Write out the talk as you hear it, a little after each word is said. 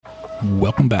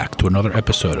Welcome back to another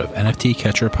episode of NFT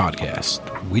Catcher Podcast.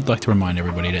 We'd like to remind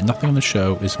everybody that nothing on the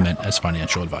show is meant as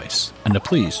financial advice, and to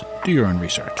please do your own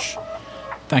research.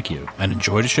 Thank you, and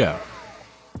enjoy the show.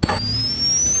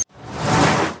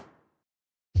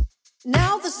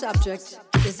 Now the subject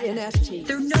is NFTs.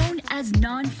 They're known as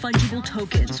non-fungible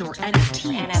tokens, or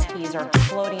NFTs. NFTs are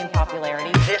exploding in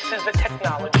popularity. This is a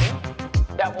technology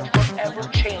that will forever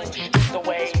change the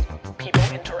way people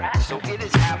interact. So it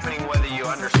is happening whether you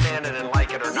understand it and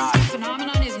like it or not. This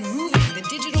phenomenon is moving. The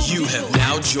digital. You have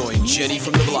now joined Jenny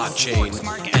from the blockchain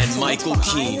and Michael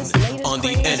Keene on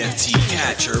the NFT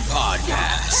Catcher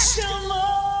Podcast.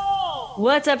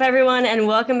 What's up, everyone, and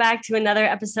welcome back to another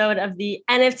episode of the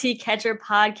NFT Catcher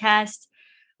Podcast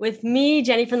with me,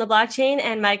 Jenny from the blockchain,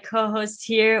 and my co-host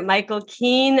here, Michael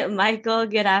Keene. Michael,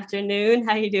 good afternoon.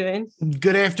 How you doing?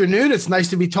 Good afternoon. It's nice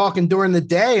to be talking during the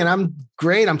day, and I'm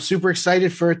great. I'm super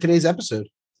excited for today's episode.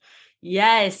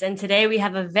 Yes, and today we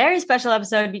have a very special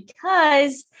episode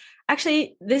because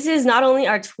actually this is not only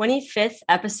our 25th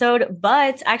episode,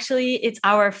 but actually it's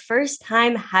our first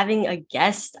time having a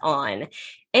guest on.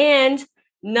 And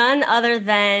none other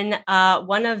than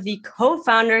one of the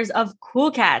co-founders of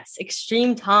Cool Cats,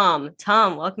 xtremetom.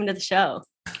 Tom, welcome to the show.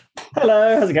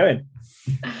 Hello, how's it going?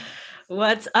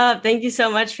 What's up? Thank you so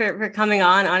much for coming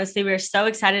on. Honestly, we're so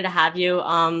excited to have you.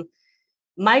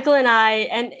 Michael and I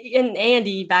and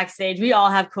Andy backstage, we all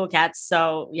have Cool Cats.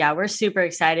 So yeah, we're super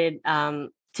excited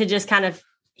to just kind of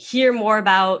hear more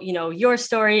about, your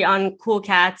story on Cool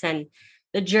Cats and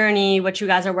the journey, what you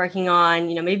guys are working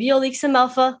on. Maybe you'll leak some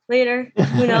alpha later.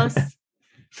 Who knows?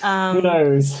 Who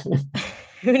knows?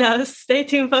 Who knows? Stay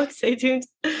tuned, folks. Stay tuned.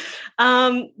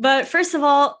 But first of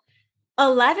all,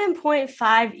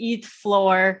 11.5 ETH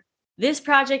floor. This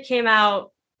project came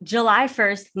out July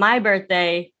 1st, my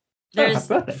birthday. There's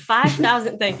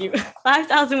 5,000, thank you,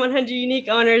 5,100 unique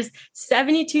owners,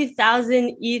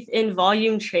 72,000 ETH in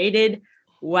volume traded.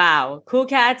 Wow. Cool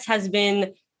Cats has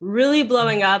been really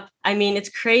blowing up. I mean, it's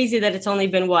crazy that it's only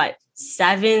been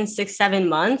 6, 7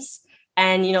 months.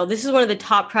 And, this is one of the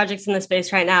top projects in the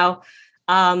space right now.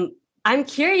 I'm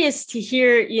curious to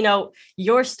hear,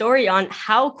 your story on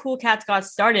how Cool Cats got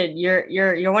started.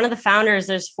 You're one of the founders.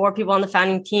 There's 4 people on the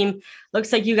founding team.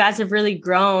 Looks like you guys have really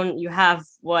grown. You have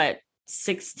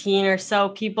 16 or so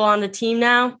people on the team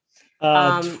now?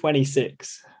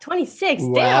 26. 26.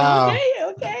 Wow. Damn.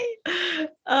 Okay.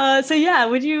 So yeah,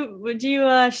 would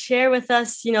you share with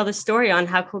us, the story on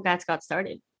how Cool Cats got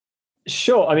started?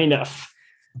 Sure. I mean,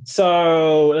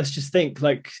 so let's just think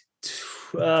it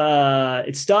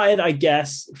started, I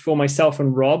guess, for myself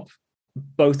and Rob,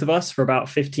 both of us, for about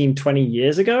 15, 20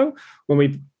 years ago, when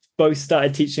we both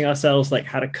started teaching ourselves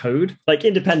how to code,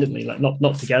 independently,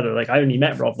 not together. I only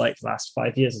met Rob the last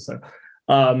 5 years or so.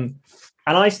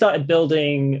 And I started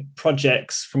building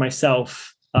projects for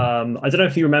myself. I don't know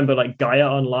if you remember Gaia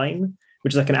Online,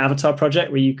 which is an avatar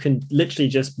project where you can literally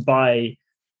just buy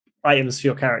items for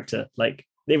your character.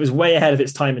 It was way ahead of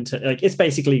its time it's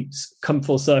basically come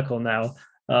full circle now.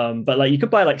 But you could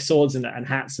buy swords and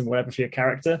hats and whatever for your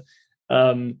character.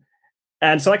 And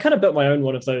so I kind of built my own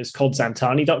one of those called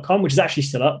Zamtani.com, which is actually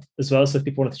still up as well. So if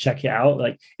people wanted to check it out,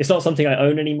 it's not something I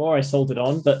own anymore. I sold it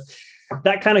on, but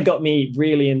that kind of got me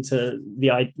really into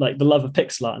the love of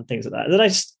pixel art and things like that. And then I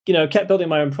just, kept building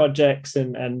my own projects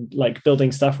and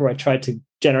building stuff where I tried to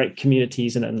generate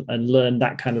communities and learn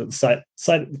that kind of side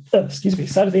of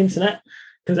the internet,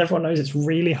 because everyone knows it's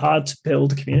really hard to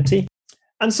build a community.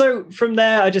 And so from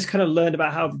there, I just kind of learned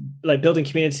about how building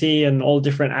community and all the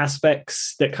different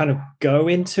aspects that kind of go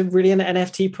into really an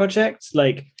NFT project.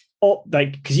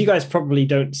 Because you guys probably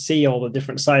don't see all the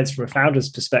different sides from a founder's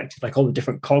perspective, all the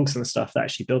different cogs and stuff that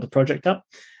actually build a project up.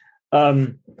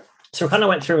 So I kind of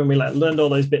went through and we learned all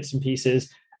those bits and pieces.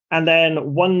 And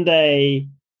then one day,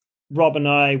 Rob and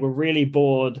I were really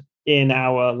bored in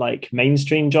our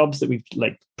mainstream jobs that we've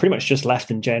pretty much just left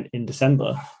in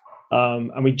December.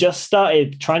 And we just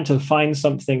started trying to find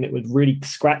something that would really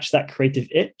scratch that creative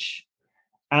itch.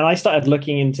 And I started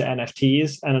looking into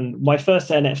NFTs. And my first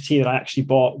NFT that I actually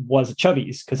bought was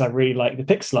Chubbies, because I really liked the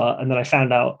pixel art. And then I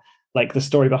found out the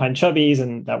story behind Chubbies,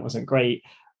 and that wasn't great.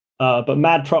 But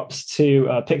mad props to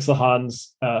Pixel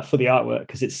Hans for the artwork,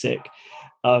 because it's sick.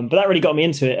 But that really got me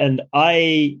into it. And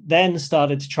I then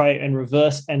started to try and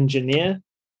reverse engineer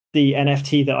the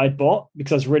NFT that I bought,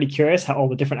 because I was really curious how all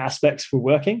the different aspects were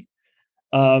working.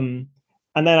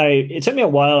 And then it took me a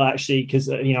while, actually, because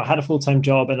I had a full-time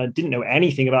job and I didn't know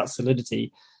anything about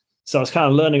Solidity. So I was kind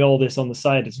of learning all this on the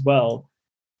side as well.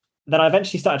 Then I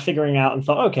eventually started figuring out and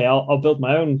thought, okay, I'll build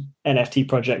my own NFT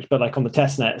project, but on the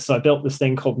testnet. So I built this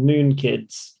thing called Moon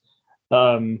Kids.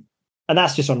 And And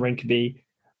that's just on Rinkeby.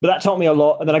 But that taught me a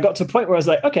lot. And then I got to a point where I was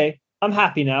like, okay, I'm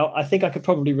happy now. I think I could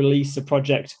probably release a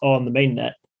project on the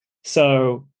mainnet.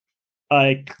 So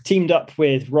I teamed up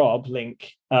with Rob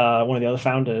Link, one of the other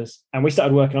founders, and we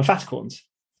started working on Faticorns.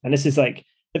 And this is like,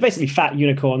 they're basically fat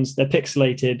unicorns. They're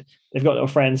pixelated. They've got little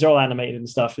friends. They're all animated and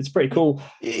stuff. It's pretty cool.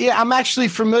 Yeah, I'm actually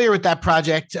familiar with that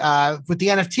project. With the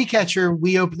NFT catcher,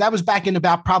 we opened, that was back in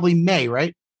about probably May,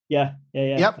 right? Yeah.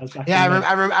 Yep. Yeah,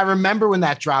 I remember when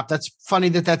that dropped. That's funny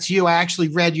that's you. I actually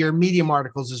read your Medium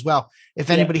articles as well. If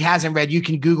anybody hasn't read, you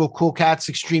can Google Cool Cats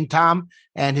xtremetom,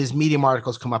 and his Medium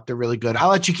articles come up. They're really good. I'll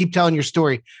let you keep telling your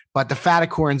story, but the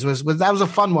Faticorns was that was a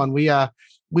fun one. We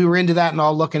were into that and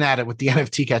all looking at it with the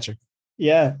NFT catcher.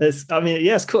 Yeah, it's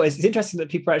cool. It's interesting that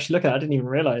people actually look at it. I didn't even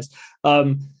realize.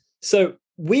 So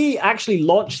we actually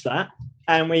launched that,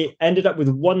 and we ended up with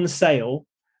one sale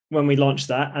when we launched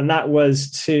that, and that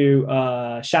was to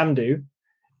Shamdu,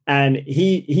 and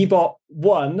he bought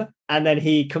one, and then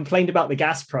he complained about the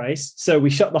gas price, so we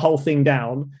shut the whole thing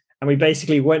down, and we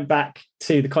basically went back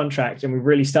to the contract, and we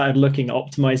really started looking at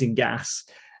optimizing gas.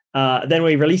 Then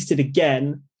we released it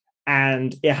again,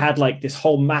 and it had like this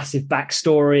whole massive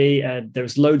backstory, and there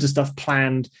was loads of stuff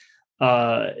planned.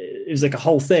 It was like a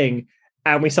whole thing,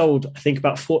 and we sold, I think,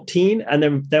 about 14,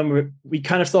 and then we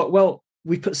kind of thought, well,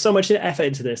 we put so much effort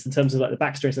into this in terms of like the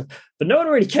backstory stuff, but no one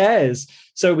really cares.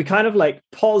 So we kind of like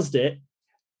paused it.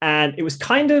 And it was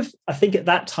kind of, I think at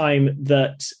that time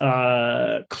that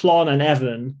Klon and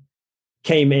Evan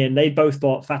came in. They both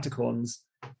bought Faticorns,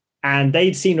 and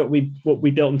they'd seen what we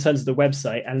built in terms of the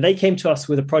website. And they came to us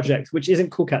with a project, which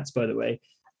isn't Cool Cats, by the way.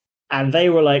 And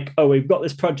they were like, oh, we've got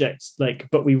this project, like,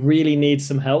 but we really need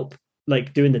some help,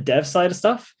 like doing the dev side of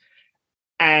stuff.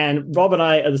 And Rob and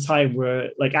I at the time were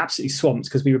like absolutely swamped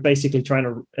because we were basically trying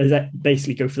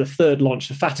to go for the third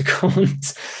launch of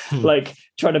Faticorns, like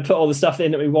trying to put all the stuff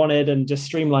in that we wanted and just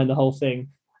streamline the whole thing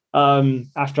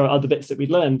after other bits that we'd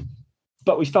learned.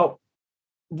 But we felt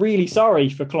really sorry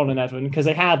for Klon and Evan because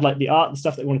they had like the art and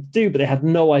stuff they wanted to do, but they had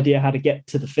no idea how to get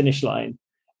to the finish line.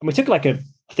 And we took like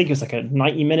I think it was like a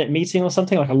 90-minute meeting or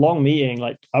something, like a long meeting.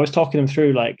 Like I was talking them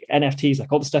through like NFTs,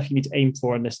 like all the stuff you need to aim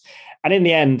for in this. And in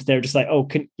the end, they were just like, oh,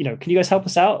 can you guys help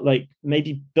us out? Like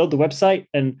maybe build the website.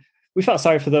 And we felt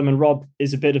sorry for them. And Rob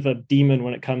is a bit of a demon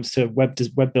when it comes to web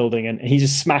building. And he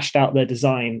just smashed out their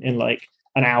design in like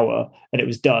an hour and it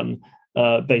was done,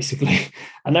 basically.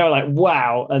 And they were like,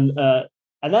 wow. And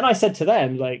then I said to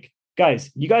them, like,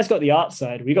 guys, you guys got the art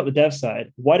side, we got the dev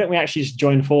side. Why don't we actually just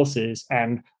join forces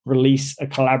and release a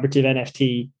collaborative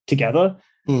NFT together?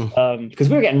 Because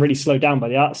we were getting really slowed down by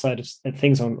the art side of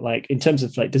things on like in terms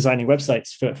of like designing websites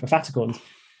for Faticorns.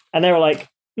 And they were like,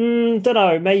 don't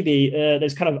know, maybe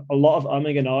there's kind of a lot of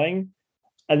umming and ahhing.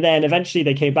 And then eventually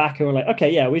they came back and were like,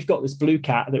 okay, yeah, we've got this blue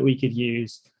cat that we could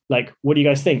use. Like, what do you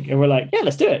guys think? And we're like, yeah,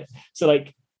 let's do it. So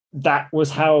like that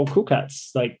was how Cool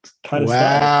Cats like kind of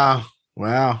started.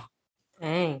 Wow.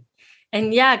 Dang.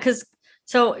 And yeah, because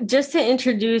so just to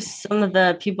introduce some of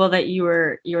the people that you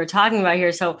were talking about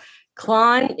here. So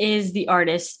Klon is the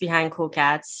artist behind Cool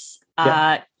Cats.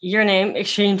 Your name,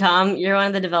 xtremetom, you're one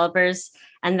of the developers.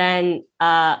 And then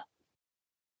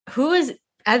who is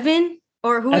Evan?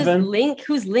 Or who Evan. Is Link?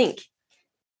 Who's Link?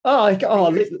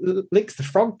 Link's the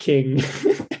Frog King.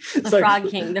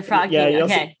 The Frog King.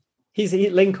 Okay. Also,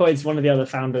 Linkoid's one of the other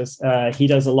founders. He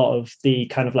does a lot of the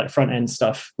kind of like front end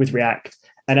stuff with React,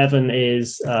 and Evan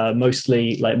is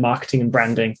mostly like marketing and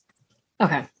branding.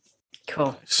 Okay,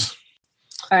 cool.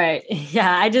 All right,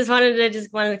 yeah. I just wanted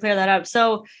to clear that up.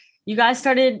 So you guys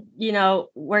started,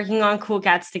 working on Cool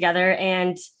Cats together,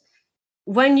 and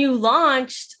when you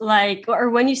launched, like, or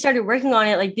when you started working on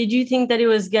it, like, did you think that it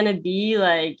was gonna be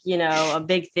like, a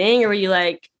big thing, or were you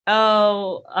like,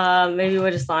 maybe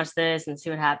we'll just launch this and see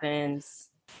what happens?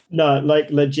 No, like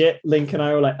legit, Link and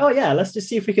I were like, oh yeah, let's just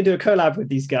see if we can do a collab with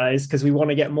these guys because we want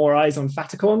to get more eyes on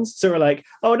Faticorns. So we're like,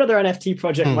 another NFT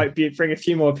project might bring a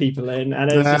few more people in,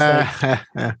 and it's just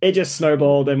like it just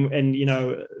snowballed, and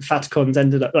Faticorns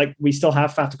ended up like we still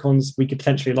have Faticorns we could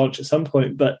potentially launch at some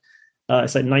point, but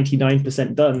it's like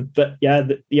 99% done. But yeah,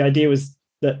 the idea was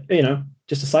that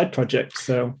just a side project.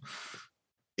 So.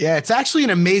 Yeah, it's actually an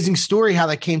amazing story how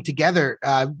that came together.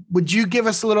 Would you give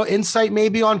us a little insight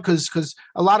maybe on, because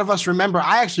a lot of us remember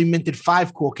I actually minted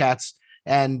 5 Cool Cats,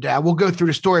 and we'll go through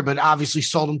the story, but obviously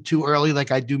sold them too early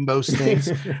like I do most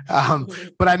things.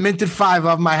 But I minted 5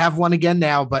 of them. I have one again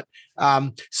now. But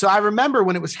so I remember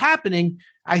when it was happening,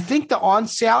 I think the on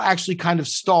sale actually kind of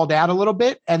stalled out a little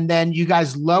bit, and then you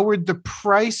guys lowered the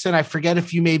price. And I forget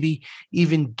if you maybe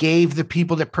even gave the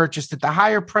people that purchased at the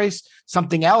higher price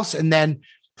something else. And then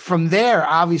from there,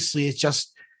 obviously, it's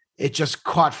just it just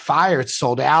caught fire. It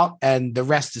sold out, and the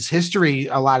rest is history.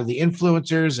 A lot of the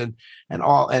influencers and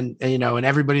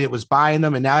everybody that was buying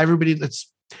them, and now everybody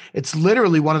it's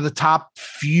literally one of the top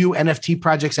few NFT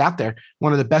projects out there,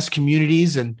 one of the best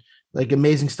communities and like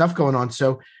amazing stuff going on.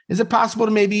 So is it possible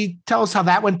to maybe tell us how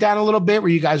that went down a little bit? Were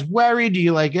you guys worried? Do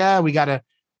you like, how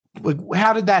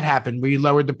did that happen? Where you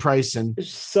lowered the price and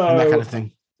that kind of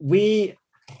thing? We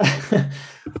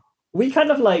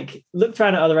kind of like looked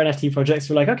around at other NFT projects.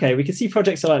 We're like, okay, we can see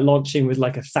projects are like launching with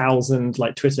like 1,000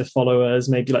 like Twitter followers,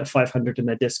 maybe like 500 in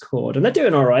their Discord, and they're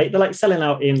doing all right. They're like selling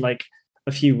out in like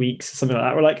a few weeks or something like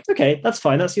that. We're like, okay, that's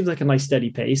fine. That seems like a nice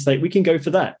steady pace. Like we can go for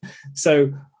that.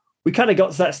 So we kind of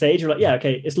got to that stage. We're like, yeah,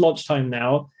 okay, it's launch time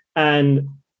now. And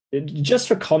just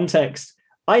for context,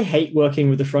 I hate working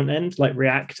with the front end, like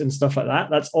React and stuff like that.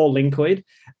 That's all Linkoid.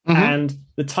 Mm-hmm. And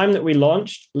the time that we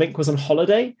launched, Link was on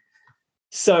holiday.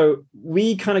 So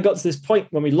we kind of got to this point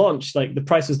when we launched, like the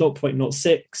price was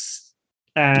 0.06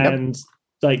 and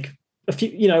like a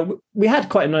few, we had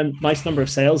quite a nice number of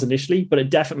sales initially, but it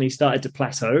definitely started to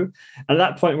plateau. And at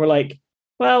that point, we're like,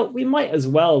 well, we might as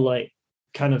well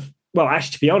actually,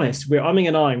 to be honest, we're umming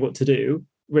and ahhing what to do.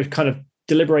 We're kind of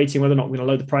deliberating whether or not we're going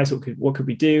to lower the price. What could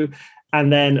we do?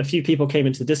 And then a few people came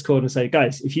into the Discord and said,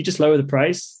 guys, if you just lower the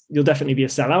price, you'll definitely be a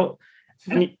sellout.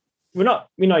 And we're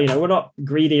not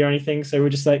greedy or anything. So we're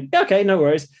just like, okay, no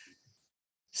worries.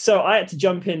 So I had to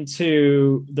jump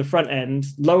into the front end,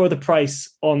 lower the price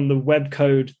on the web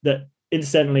code that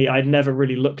incidentally I'd never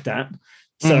really looked at.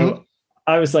 So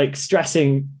I was like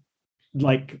stressing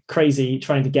like crazy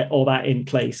trying to get all that in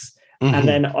place. And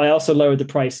then I also lowered the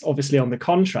price obviously on the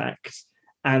contract.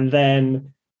 And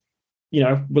then, we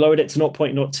lowered it to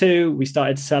 0.02. We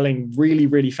started selling really,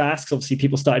 really fast because obviously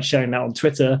people started sharing that on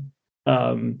Twitter.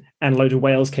 And a load of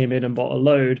whales came in and bought a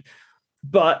load.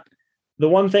 But the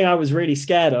one thing I was really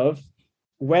scared of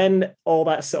when all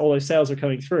those sales were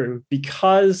coming through,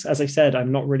 because as I said,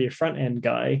 I'm not really a front end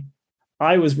guy,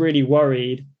 I was really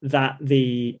worried that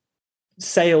the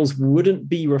sales wouldn't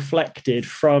be reflected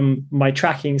from my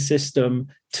tracking system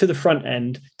to the front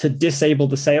end to disable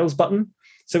the sales button.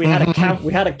 So we had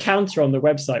a counter on the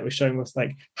website was showing us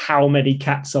like how many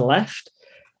cats are left.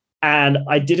 And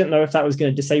I didn't know if that was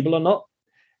going to disable or not.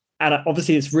 And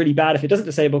obviously it's really bad if it doesn't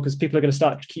disable because people are going to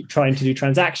start to keep trying to do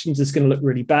transactions. It's going to look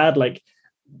really bad. Like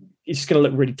it's just going to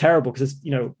look really terrible because,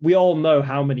 we all know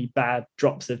how many bad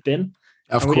drops there've been.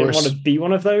 Of course. We didn't want to be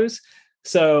one of those.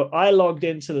 So I logged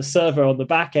into the server on the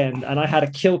back end and I had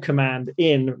a kill command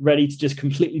in ready to just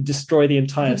completely destroy the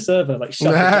entire server, like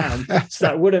shut it down. So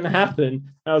that wouldn't happen.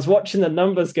 And I was watching the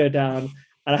numbers go down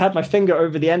and I had my finger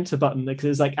over the enter button because it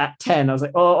was like at 10. I was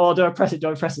like, oh, do I press it?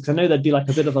 Do I press it? Because I know there'd be like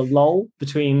a bit of a lull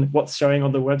between what's showing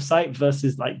on the website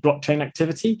versus like blockchain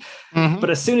activity.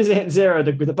 But as soon as it hit 0,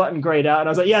 the button grayed out and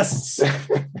I was like, yes.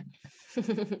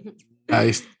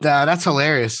 Nice. That's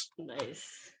hilarious. Nice.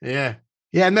 Yeah.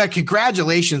 Yeah, man,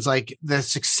 congratulations. Like the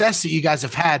success that you guys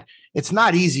have had, it's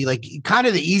not easy. Like kind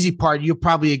of the easy part, you'll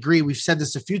probably agree, we've said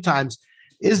this a few times,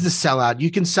 is the sellout. You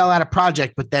can sell out a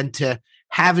project, but then to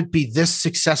have it be this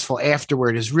successful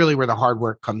afterward is really where the hard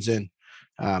work comes in.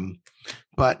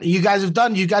 But you guys have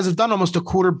done almost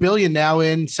 $250 million now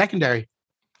in secondary.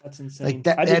 That's insane. Like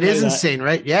that is insane,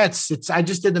 right? Yeah, it's I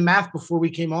just did the math before we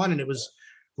came on and it was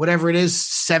whatever it is,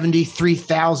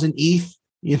 73,000 ETH,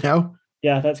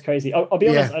 Yeah, that's crazy. I'll be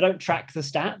honest, I don't track the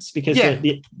stats because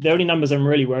the only numbers I'm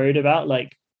really worried about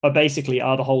are basically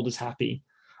are the holders happy?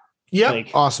 Yeah,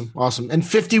 awesome. And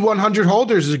 5,100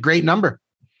 holders is a great number.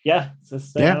 Yeah,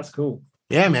 that's cool.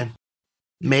 Yeah, man.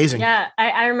 Amazing. Yeah,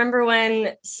 I remember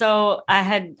when, so I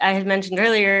had mentioned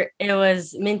earlier, it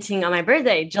was minting on my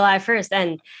birthday, July 1st.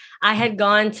 And I had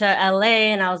gone to LA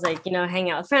and I was like,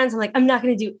 hanging out with friends. I'm like, I'm not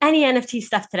going to do any NFT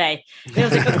stuff today. And I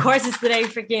was like, of course it's today,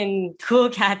 freaking Cool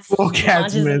Cats. Cool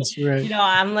Cats, right.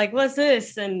 I'm like, what's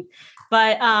this?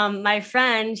 But my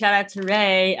friend, shout out to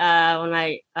Ray, one of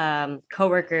my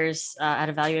coworkers at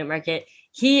Evaluate Market,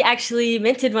 he actually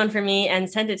minted one for me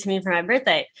and sent it to me for my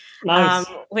birthday, nice.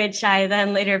 Which I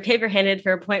then later paper handed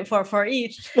for 0.44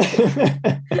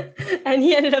 ETH. And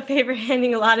he ended up paper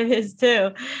handing a lot of his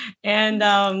too. And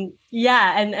and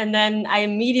then I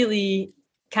immediately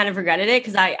kind of regretted it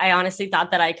because I honestly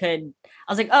thought that I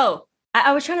was like,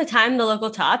 I was trying to time the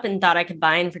local top and thought I could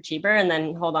buy in for cheaper and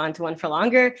then hold on to one for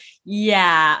longer.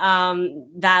 Yeah,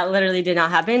 that literally did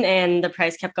not happen. And the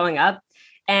price kept going up.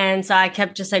 And so I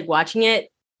kept just like watching it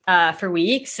for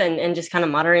weeks and just kind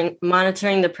of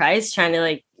monitoring the price, trying to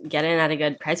like get in at a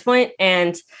good price point.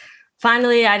 And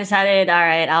finally I decided, all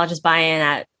right, I'll just buy in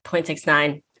at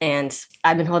 0.69. And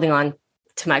I've been holding on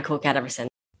to my Cool Cat ever since.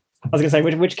 I was going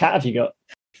to say, which cat have you got?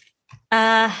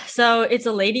 So it's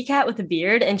a lady cat with a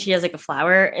beard, and she has like a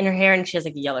flower in her hair, and she has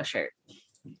like a yellow shirt.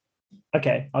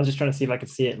 Okay, I was just trying to see if I could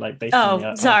see it like based on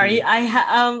the, sorry.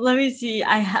 Let me see.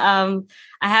 I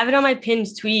have it on my pinned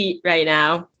tweet right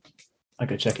now. I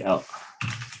go check it out.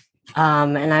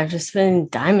 And I've just been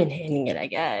diamond handing it, I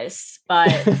guess. But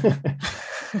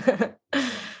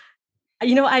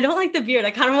I don't like the beard.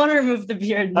 I kind of want to remove the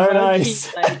beard. Oh,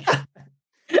 nice.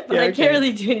 But I can't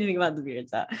really do anything about the beard,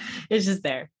 so it's just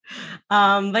there.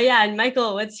 But yeah, and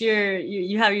Michael, what's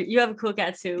you have a cool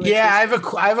cat too? Yeah, I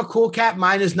have a cool cat.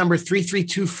 Mine is number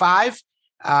 3325.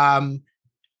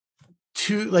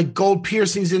 Two like gold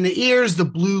piercings in the ears, the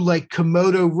blue like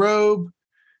Komodo robe.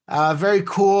 Very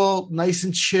cool, nice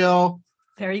and chill.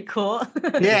 Very cool.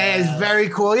 Yeah, it's very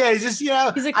cool. Yeah, he's just he's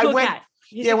a cool cat.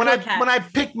 When I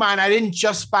picked mine, I didn't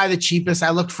just buy the cheapest. I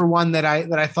looked for one that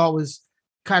I thought was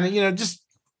kind of just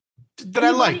that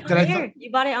I liked.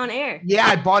 You bought it on air. Yeah,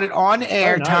 I bought it on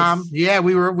air, nice. Tom. Yeah,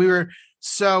 we were.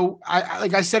 So I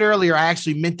like I said earlier, I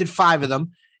actually minted 5 of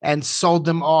them and sold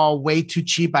them all way too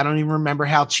cheap. I don't even remember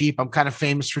how cheap. I'm kind of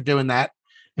famous for doing that.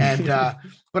 And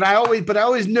but I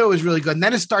always knew it was really good. And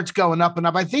then it starts going up and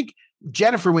up. I think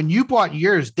Jennifer, when you bought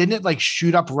yours, didn't it like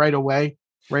shoot up right away?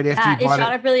 Right after you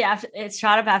bought it? It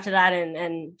shot up after that,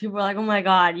 and people were like, "Oh my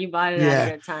god, you bought it at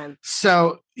a good time."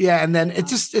 So yeah, and then it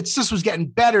just was getting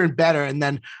better and better. And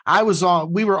then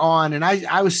we were on, and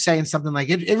I was saying something like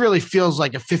it really feels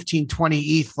like a 15, 20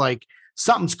 ETH, like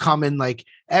something's coming, like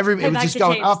it was just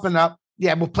going up and up.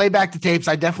 Yeah, we'll play back the tapes.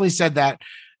 I definitely said that.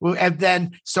 And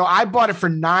then so I bought it for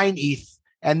 9 ETH,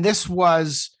 and this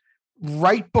was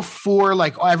right before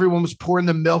like everyone was pouring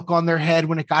the milk on their head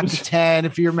when it got to 10,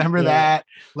 if you remember that,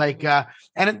 like,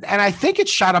 and I think it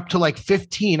shot up to like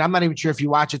 15. I'm not even sure if you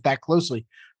watch it that closely,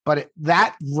 but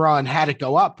that run had it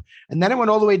go up, and then it went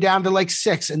all the way down to like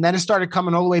 6, and then it started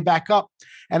coming all the way back up.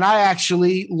 And I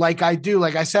actually, like I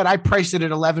said, I priced it at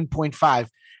 11.5,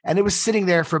 and it was sitting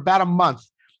there for about a month,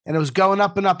 and it was going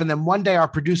up and up. And then one day our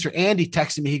producer, Andy,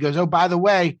 texted me. He goes, "Oh, by the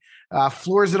way,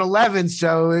 floor's at 11.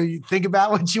 So you think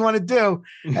about what you want to do."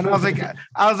 And I was like,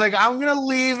 I'm going to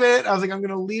leave it. I'm going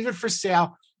to leave it for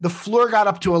sale. The floor got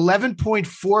up to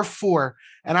 11.44,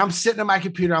 and I'm sitting at my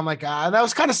computer. I'm like, and I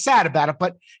was kind of sad about it,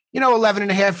 but 11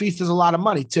 and a half ETH is a lot of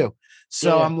money too.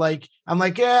 So yeah. I'm like,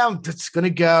 yeah, I'm just going to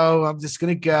go.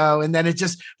 And then it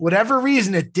just, whatever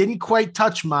reason, it didn't quite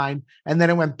touch mine. And then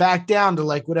it went back down to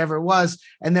like whatever it was.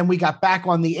 And then we got back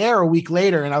on the air a week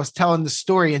later, and I was telling the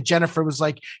story, and Jennifer was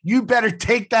like, "You better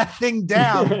take that thing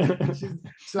down."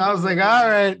 So I was like, all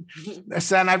right.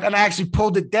 So, and I actually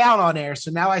pulled it down on air. So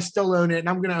now I still own it, and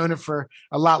I'm going to own it for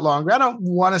a lot longer. I don't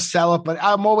want to sell it, but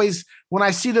I'm always, when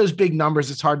I see those big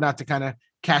numbers, it's hard not to kind of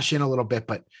cash in a little bit,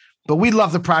 but we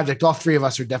love the project. All 3 of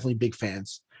us are definitely big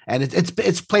fans, and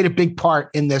it's played a big part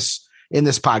in this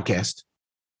podcast.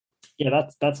 Yeah,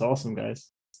 that's awesome, guys.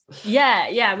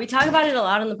 Yeah, we talk about it a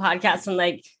lot on the podcast, and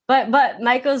like, but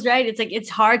Michael's right. It's like it's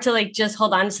hard to like just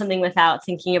hold on to something without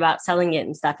thinking about selling it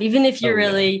and stuff. Even if you're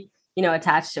really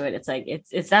attached to it, it's like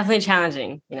it's definitely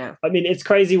challenging. I mean, it's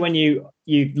crazy when you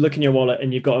look in your wallet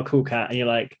and you've got a cool cat, and you're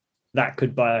like, that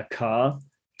could buy a car.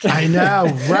 I know,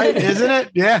 right? Isn't it?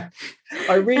 Yeah.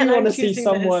 I really want to see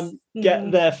someone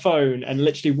get their phone and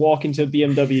literally walk into a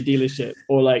BMW dealership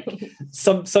or like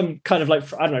some kind of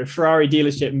like, I don't know, Ferrari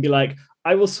dealership and be like,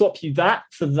 "I will swap you that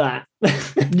for that."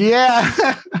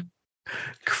 Yeah.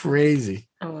 Crazy.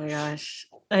 Oh my gosh.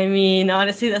 I mean,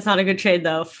 honestly, that's not a good trade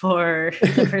though for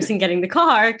the person getting the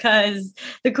car, because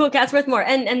the cool cat's worth more.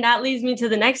 And that leads me to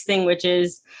the next thing, which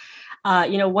is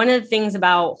one of the things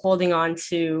about holding on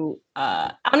to,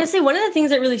 honestly, one of the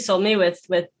things that really sold me with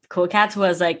cool cats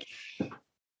was like,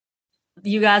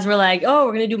 you guys were like, "Oh,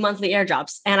 we're going to do monthly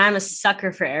airdrops." And I'm a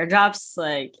sucker for airdrops.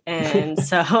 Like, and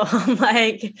so I'm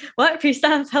like, what?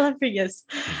 Freestyle hella free gifts.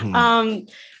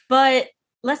 But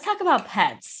let's talk about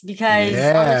pets, because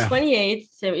on the 28th,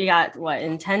 so we got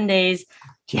in 10 days,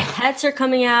 pets are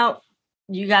coming out.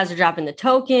 You guys are dropping the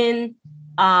token.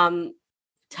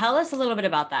 Tell us a little bit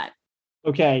about that.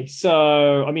 Okay,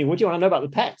 so I mean, what do you want to know about the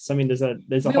pets? I mean, there's a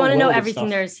we whole want to know world of everything stuff.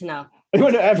 there is to know. We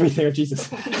want to know everything. Oh, Jesus.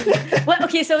 What?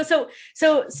 Okay,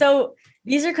 so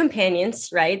these are companions,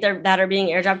 right? That are being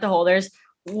airdropped to holders.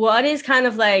 What is kind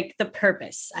of like the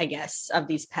purpose, I guess, of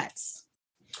these pets?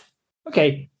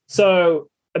 Okay, so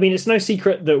I mean, it's no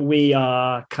secret that we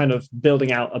are kind of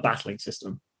building out a battling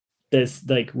system. There's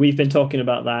like, we've been talking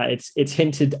about that. It's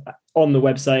hinted on the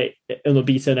website in the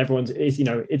beta, and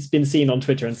it's been seen on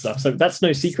Twitter and stuff. So that's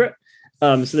no secret.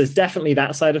 So there's definitely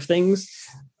that side of things.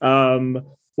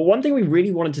 But one thing we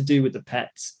really wanted to do with the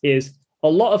pets is a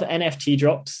lot of NFT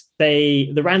drops.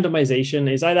 The randomization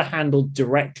is either handled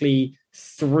directly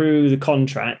through the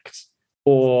contract,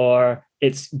 or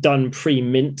it's done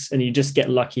pre-mint and you just get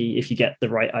lucky if you get the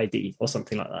right ID or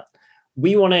something like that.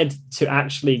 We wanted to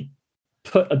actually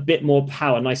put a bit more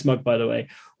power. Nice mug, by the way.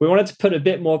 We wanted to put a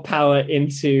bit more power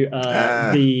into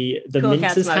the Cool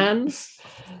minters' hands.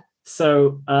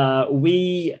 So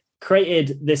we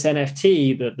created this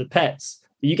NFT, the pets.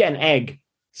 You get an egg.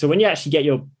 So when you actually get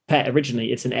your pet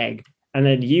originally, it's an egg. And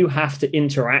then you have to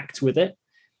interact with it.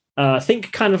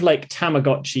 Think kind of like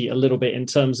Tamagotchi a little bit in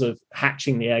terms of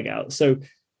hatching the egg out. So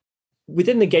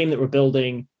within the game that we're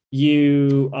building,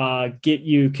 you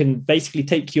can basically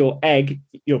take your egg,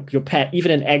 your pet,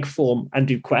 even in egg form, and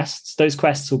do quests. Those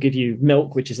quests will give you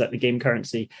milk, which is like the game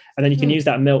currency, and then you can use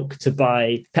that milk to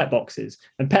buy pet boxes.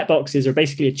 And pet boxes are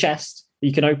basically a chest that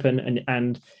you can open,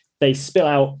 and they spill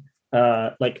out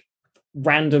like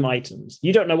random items.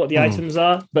 You don't know what the items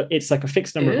are, but it's like a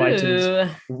fixed number of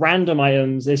items. Random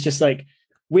items. It's just like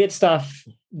weird stuff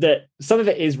that some of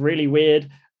it is really weird.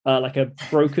 Like a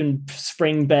broken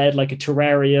spring bed, like a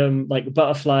terrarium, like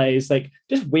butterflies, like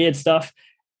just weird stuff.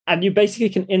 And you basically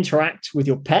can interact with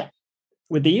your pet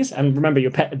with these. And remember, your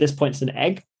pet at this point is an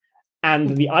egg.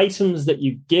 And the items that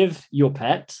you give your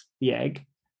pet, the egg,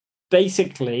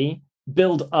 basically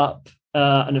build up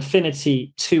an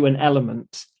affinity to an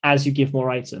element as you give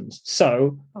more items.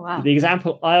 So the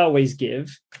example I always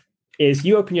give is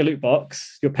you open your loot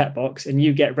box, your pet box, and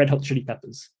you get Red Hot Chili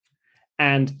Peppers.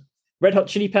 And Red Hot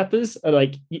Chili Peppers are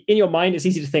like, in your mind, it's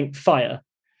easy to think fire.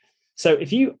 So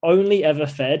if you only ever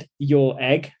fed your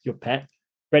egg, your pet,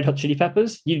 Red Hot Chili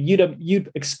Peppers,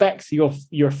 you'd expect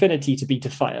your affinity to be to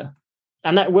fire.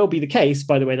 And that will be the case,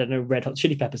 by the way. There are no Red Hot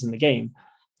Chili Peppers in the game,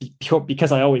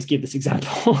 because I always give this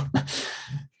example.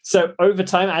 So over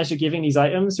time, as you're giving these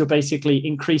items, you're basically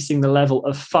increasing the level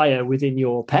of fire within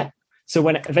your pet. So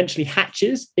when it eventually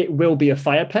hatches, it will be a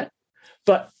fire pet.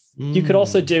 But you could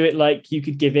also do it like you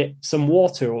could give it some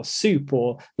water or soup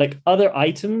or like other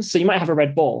items. So you might have a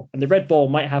red ball, and the red ball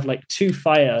might have like 2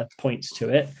 fire points to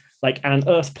it, like an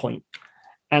earth point.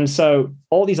 And so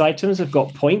all these items have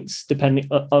got points depending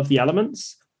of the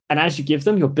elements. And as you give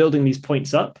them, you're building these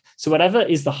points up. So whatever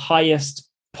is the highest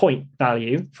point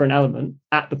value for an element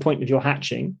at the point of your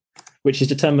hatching, which is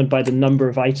determined by the number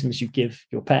of items you give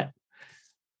your pet,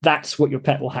 that's what your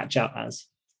pet will hatch out as.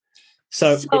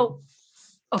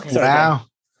 Okay. Wow.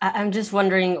 I'm just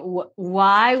wondering,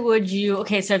 why would you?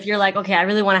 Okay, so if you're like, okay, I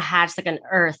really want to hatch like an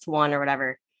earth one or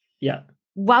whatever. Yeah.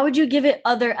 Why would you give it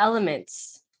other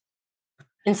elements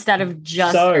instead of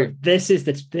just? So earth? this is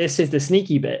the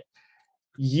sneaky bit.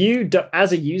 You don't,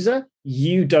 as a user,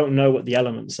 you don't know what the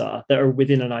elements are that are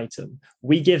within an item.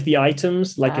 We give the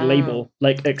items like a label,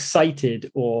 like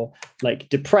excited or like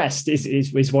depressed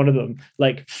is one of them,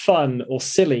 like fun or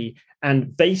silly,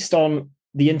 and based on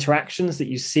the interactions that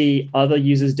you see other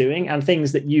users doing and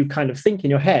things that you kind of think in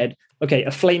your head, okay,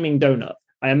 a flaming donut.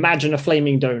 I imagine a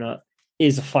flaming donut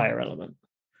is a fire element.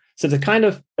 So it's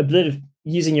a bit of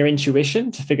using your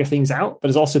intuition to figure things out, but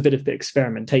it's also a bit of the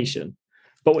experimentation.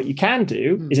 But what you can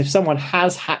do is if someone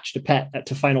has hatched a pet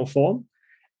to final form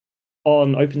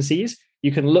on OpenSeas,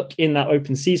 you can look in that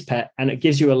OpenSeas pet and it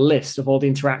gives you a list of all the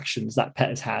interactions that pet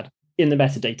has had in the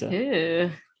metadata.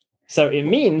 Ew. So it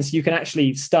means you can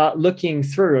actually start looking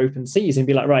through OpenSeas and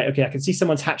be like, right, okay, I can see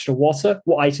someone's hatched a water.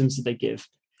 What items did they give?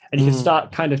 And you can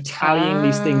start kind of tallying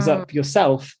these things up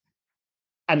yourself.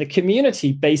 And the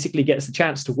community basically gets the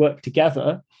chance to work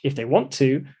together, if they want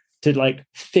to like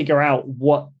figure out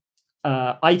what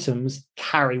items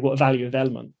carry what value of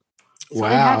element. So they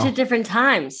hatch at different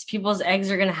times. People's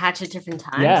eggs are going to hatch at different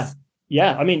times.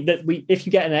 Yeah. I mean, if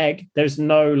you get an egg, there's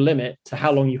no limit to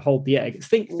how long you hold the egg.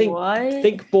 Think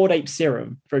Bored Ape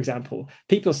serum, for example.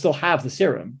 People still have the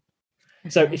serum.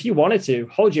 So if you wanted to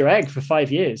hold your egg for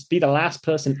 5 years, be the last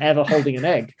person ever holding an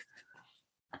egg.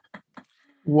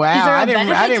 Wow, I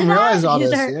didn't realize all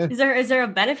this. Is there a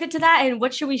benefit to that? And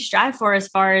what should we strive for as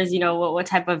far as, what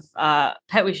type of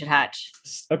pet we should hatch?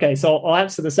 Okay, so I'll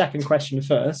answer the second question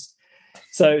first.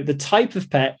 So the type of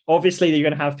pet, obviously you're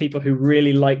going to have people who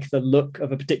really like the look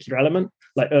of a particular element,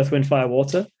 like Earth, Wind, Fire,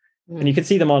 Water. And you can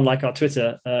see them on like our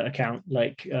Twitter account,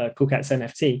 like Cool Cats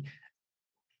NFT.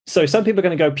 So some people are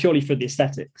going to go purely for the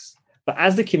aesthetics. But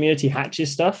as the community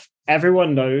hatches stuff,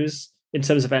 everyone knows in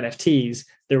terms of NFTs,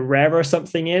 the rarer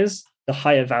something is, the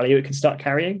higher value it can start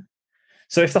carrying.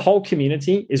 So if the whole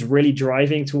community is really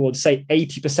driving towards, say,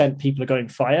 80% people are going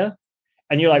fire,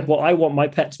 and you're like, well, I want my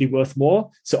pet to be worth more,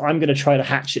 so I'm going to try to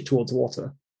hatch it towards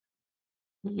water.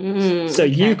 So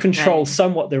you control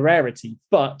somewhat the rarity.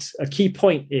 But a key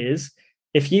point is,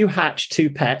 if you hatch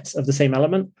 2 pets of the same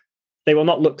element, they will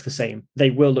not look the same. They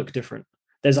will look different.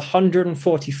 there's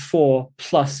 144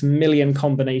 plus million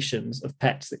combinations of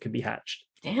pets that could be hatched.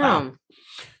 Damn. Wow.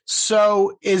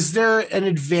 So is there an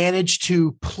advantage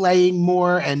to playing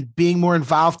more and being more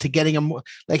involved to getting a more,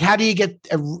 like, how do you get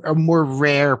a more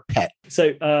rare pet?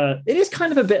 So it is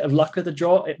kind of a bit of luck of the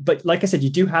draw, but like I said, you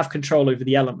do have control over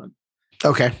the element.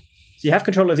 Okay. So you have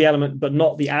control of the element, but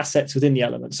not the assets within the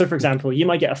element. So for example, you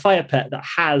might get a fire pet that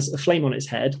has a flame on its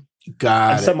head.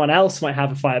 Got it. Someone else might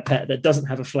have a fire pet that doesn't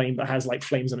have a flame, but has like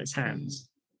flames on its hands.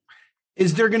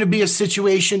 Is there going to be a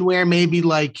situation where maybe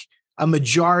like a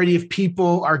majority of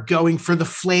people are going for the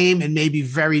flame and maybe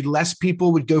very less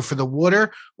people would go for the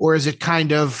water, or is it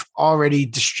kind of already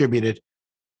distributed?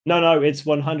 No, it's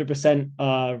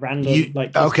 100% random.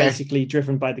 It's basically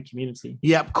driven by the community.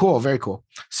 Yep. Cool. Very cool.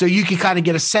 So you can kind of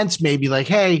get a sense maybe like,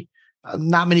 hey,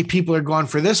 not many people are going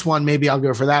for this one. Maybe I'll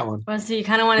go for that one. Well, so you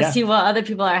kind of want to see what other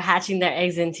people are hatching their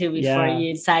eggs into before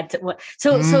you decide to what.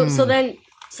 So then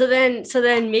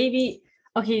maybe,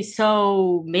 okay,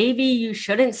 so maybe you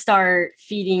shouldn't start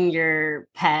feeding your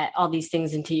pet all these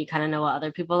things until you kind of know what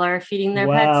other people are feeding their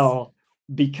pets. Wow.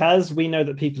 Because we know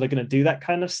that people are going to do that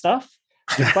kind of stuff.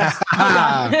 Me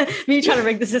trying to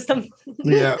rig the system.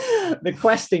 Yeah. The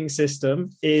questing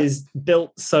system is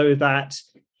built so that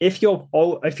if you're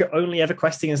only ever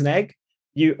questing as an egg,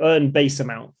 you earn base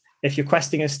amount. If you're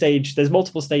questing a stage, there's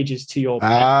multiple stages to your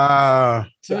pet.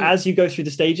 So as you go through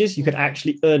the stages, you can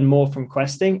actually earn more from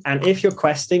questing. And if you're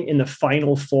questing in the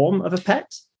final form of a pet,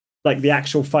 like the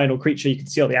actual final creature, you can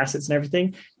see all the assets and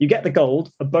everything, you get the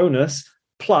gold, a bonus,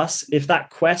 plus if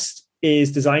that quest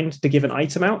is designed to give an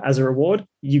item out as a reward,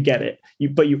 you get it.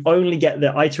 But you only get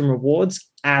the item rewards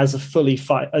as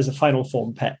a as a final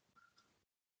form pet.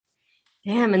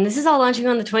 Damn, and this is all launching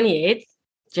on the 28th,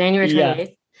 January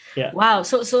 28th. Yeah. Wow.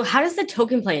 So how does the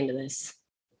token play into this?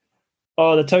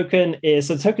 Oh, the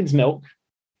token's milk.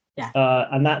 Yeah.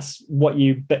 And that's what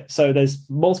so there's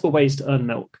multiple ways to earn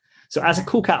milk. So as a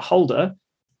cool cat holder,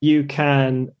 you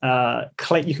can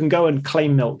go and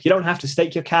claim milk. You don't have to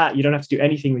stake your cat. You don't have to do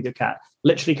anything with your cat.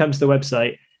 Literally come to the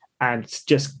website and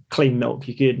just claim milk.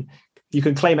 You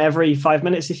can claim every 5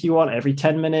 minutes if you want, every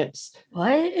 10 minutes.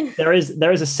 What? There is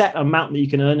a set amount that you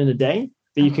can earn in a day,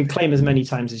 but you can claim as many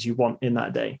times as you want in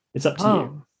that day. It's up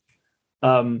to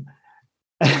you.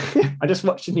 I just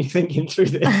watching you thinking through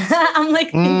this. I'm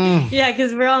like, yeah,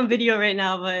 because we're on video right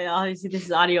now, but obviously this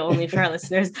is audio only for our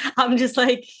listeners. I'm just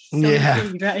like,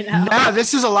 intrigued right now. No,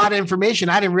 this is a lot of information.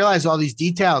 I didn't realize all these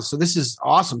details. So this is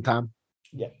awesome, Tom.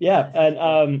 Yeah.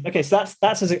 And okay, so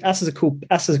that's as a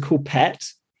cool pet.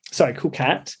 Sorry, cool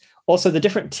cat. Also, the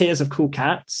different tiers of cool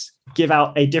cats give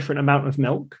out a different amount of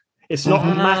milk. It's not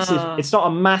massive. It's not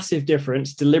a massive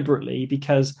difference deliberately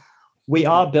because we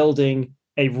are building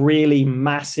a really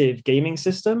massive gaming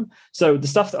system. So the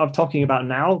stuff that I'm talking about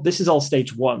now, this is all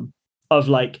stage 1 of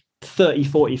like 30,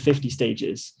 40, 50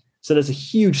 stages. So there's a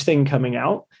huge thing coming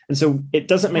out. And so it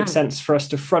doesn't make sense for us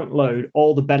to front load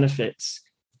all the benefits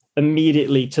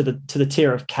immediately to the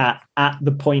tier of cat at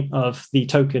the point of the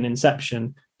token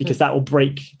inception, because that will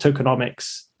break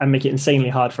tokenomics and make it insanely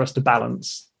hard for us to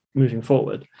balance moving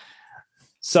forward.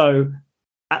 So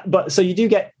you do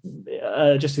get,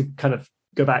 just to kind of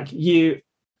go back,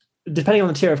 depending on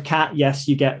the tier of cat, yes,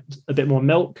 you get a bit more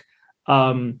milk.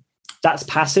 That's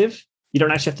passive. You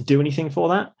don't actually have to do anything for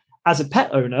that. As a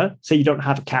pet owner, say you don't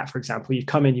have a cat, for example, you've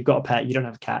come in, you've got a pet, you don't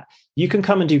have a cat, you can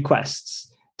come and do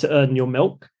quests to earn your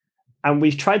milk. And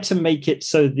we've tried to make it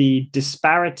so the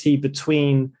disparity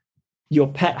between your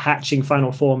pet hatching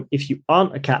final form, if you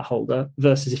aren't a cat holder,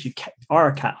 versus if you are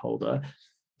a cat holder,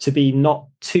 to be not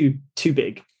too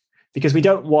big. Because we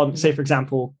don't want, say, for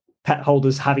example, pet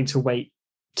holders having to wait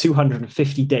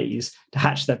 250 days to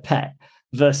hatch their pet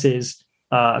versus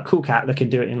a cool cat that can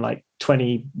do it in like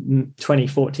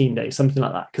 14 days, something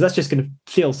like that. Because that's just going to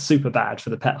feel super bad for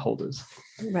the pet holders.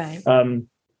 Right.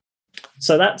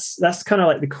 So that's kind of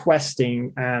like the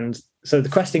questing. And so the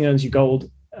questing earns you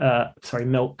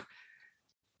milk.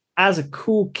 As a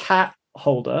cool cat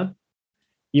holder,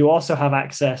 you also have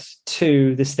access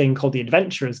to this thing called the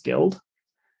Adventurers Guild.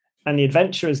 And the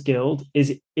Adventurers Guild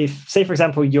is if, say, for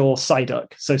example, you're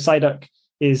Psyduck. So Psyduck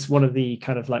is one of the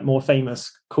kind of like more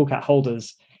famous cool cat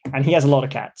holders, and he has a lot of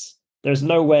cats. There's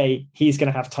no way he's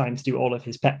going to have time to do all of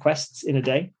his pet quests in a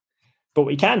day. But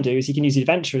what he can do is he can use the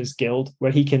Adventurers Guild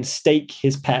where he can stake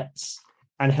his pets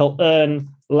and he'll earn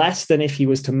less than if he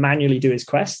was to manually do his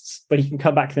quests, but he can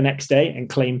come back the next day and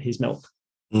claim his milk.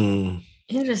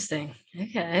 Interesting.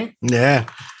 Okay. Yeah.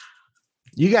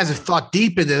 You guys have thought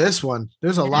deep into this one.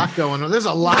 There's a lot going on. There's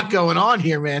a lot going on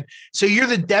here, man. So you're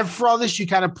the dev for all this. You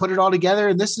kind of put it all together.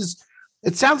 And this is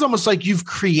It sounds almost like you've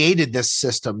created this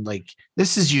system. Like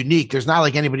this is unique. There's not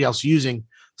like anybody else using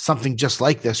something just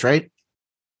like this, right?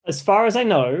 As far as I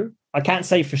know, I can't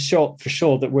say for sure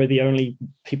that we're the only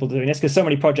people doing this because so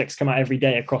many projects come out every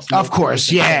day across. Of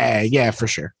course, yeah, for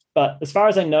sure. But as far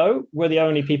as I know, we're the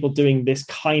only people doing this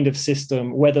kind of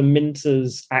system where the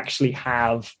minters actually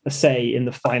have a say in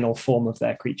the final form of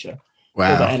their creature or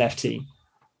the NFT.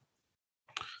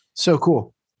 So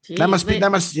cool. Jeez,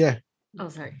 that must, yeah. Oh,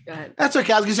 sorry. Go ahead. That's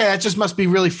okay. I was gonna say that just must be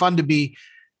really fun to be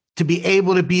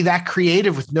able to be that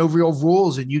creative with no real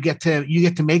rules, and you get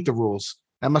to make the rules.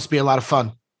 That must be a lot of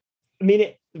fun. I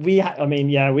mean,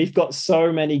 we've got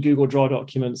so many Google Draw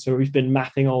documents where we've been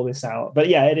mapping all this out. But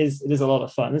yeah, it is a lot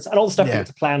of fun, and all the stuff we have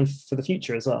to plan for the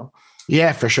future as well.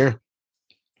 Yeah, for sure.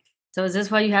 So is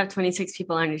this why you have 26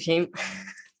 people on your team?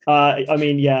 I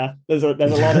mean, yeah, there's a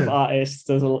lot of artists.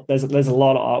 There's a lot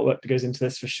of artwork that goes into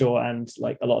this for sure, and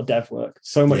like a lot of dev work.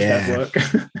 So much dev work.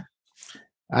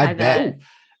 I bet.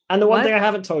 And the one thing I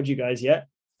haven't told you guys yet,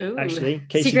 actually, in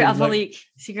case secret alpha leak.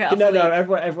 Secret alpha leak. No,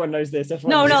 everyone knows this.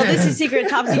 No, this is secret,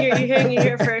 top secret. You're hearing it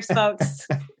here first, folks.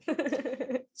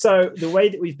 So the way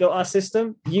that we've built our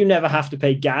system, you never have to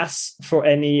pay gas for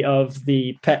any of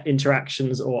the pet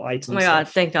interactions or items. Oh my God,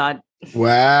 thank God.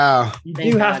 Wow. You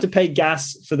do have to pay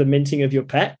gas for the minting of your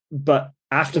pet, but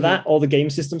after that, all the game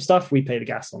system stuff, we pay the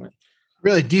gas on it.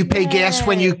 Really? Do you pay gas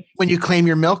when you claim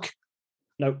your milk?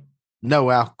 No. No,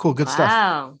 wow. Cool, good stuff.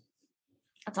 Wow.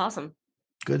 That's awesome.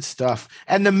 Good stuff.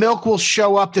 And the milk will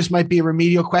show up. This might be a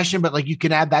remedial question, but like you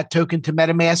can add that token to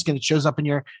MetaMask and it shows up in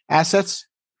your assets.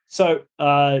 So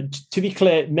to be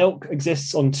clear, milk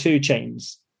exists on two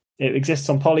chains. It exists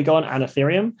on Polygon and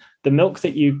Ethereum. The milk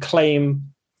that you claim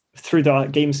through the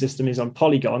game system is on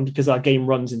Polygon because our game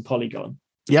runs in Polygon.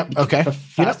 Yep. Okay. For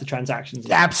faster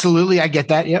transactions. Absolutely. I get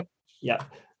that. Yep. Yeah.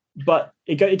 But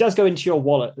it does go into your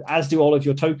wallet, as do all of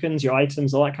your tokens, your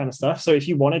items, all that kind of stuff. So if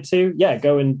you wanted to,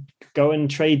 go and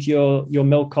trade your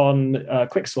milk on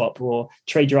QuickSwap or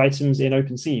trade your items in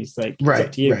OpenSeas. Like it's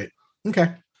up to you. Right.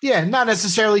 Okay. Yeah. Not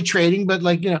necessarily trading, but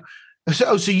like,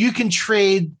 so you can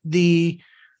trade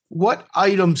what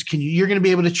items you're going to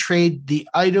be able to trade the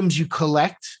items you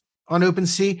collect on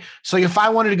OpenSea. So if I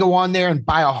wanted to go on there and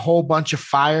buy a whole bunch of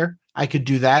fire, I could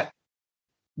do that.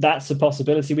 That's a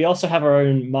possibility. We also have our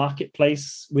own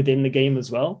marketplace within the game as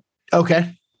well.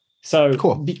 Okay. So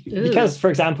cool. Because, for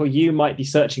example, you might be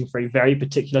searching for a very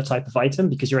particular type of item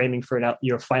because you're aiming for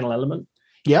your final element.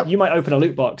 Yep. You might open a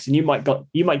loot box and you might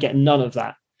get none of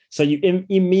that. So you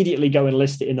immediately go and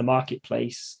list it in the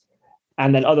marketplace,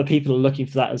 and then other people are looking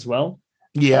for that as well.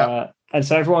 Yeah. And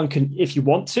so everyone can, if you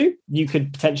want to, you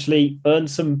could potentially earn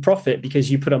some profit because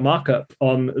you put a markup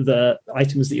on the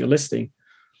items that you're listing.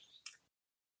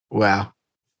 Wow.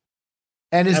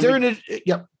 And is there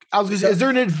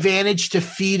an advantage to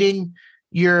feeding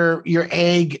your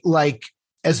egg like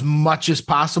as much as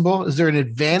possible? Is there an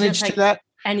advantage to that?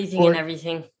 Anything and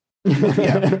everything.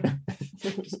 Yeah.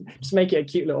 Just make it a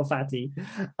cute little fatty.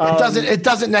 It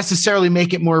doesn't necessarily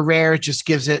make it more rare. It just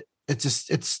gives it. It's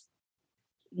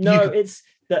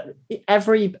that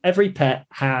every pet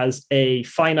has a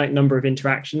finite number of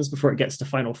interactions before it gets to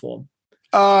final form.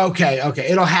 Okay.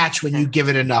 It'll hatch when you give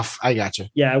it enough. I gotcha.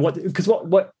 Yeah. What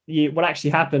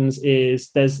actually happens is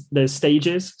there's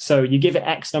stages. So you give it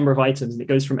X number of items and it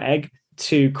goes from egg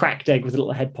to cracked egg with a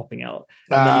little head popping out.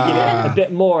 And then you give it a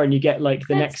bit more and you get like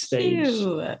the next stage.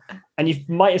 Cute. And you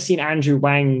might have seen Andrew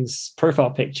Wang's profile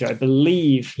picture. I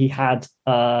believe he had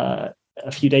a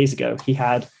few days ago, he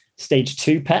had stage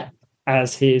 2 pet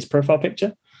as his profile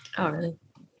picture. Oh, really?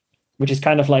 Which is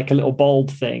kind of like a little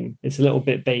bold thing. It's a little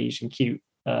bit beige and cute.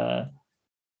 I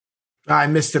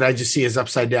missed it. I just see his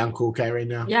upside down cool guy right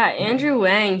now. Yeah, Andrew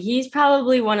Wang. He's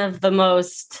probably one of the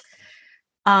most,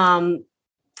 how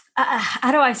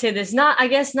do I say this?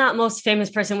 Not most famous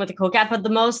person with a cool cat, but the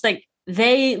most like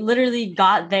they literally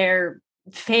got their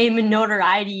fame and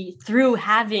notoriety through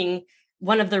having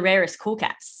one of the rarest cool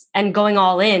cats and going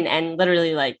all in and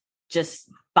literally like just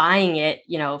buying it,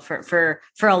 for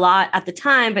a lot at the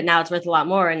time, but now it's worth a lot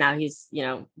more. And now he's,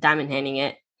 diamond handing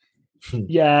it.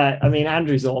 Yeah. I mean,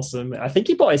 Andrew's awesome. I think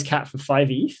he bought his cat for 5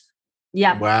 ETH.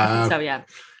 Yeah. Wow. So yeah.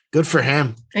 Good for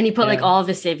him. And he put like all of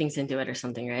his savings into it or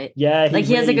something, right? Yeah. Like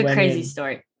he has like a crazy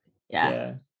story.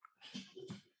 Yeah.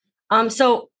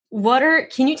 So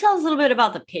can you tell us a little bit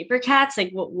about the paper cats?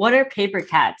 Like what are paper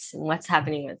cats and what's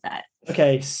happening with that?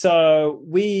 Okay. So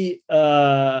we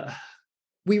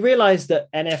realized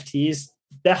that NFTs,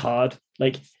 they're hard.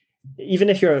 Like even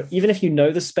if you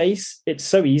know the space, it's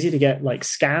so easy to get like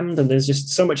scammed, and there's just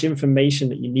so much information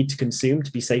that you need to consume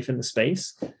to be safe in the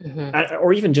space,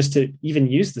 or even just to even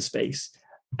use the space.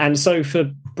 And so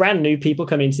for brand new people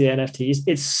coming into the NFTs,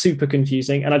 it's super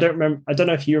confusing. And I don't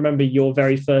know if you remember your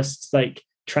very first like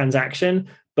transaction,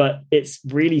 but it's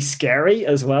really scary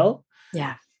as well.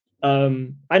 Yeah.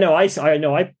 I know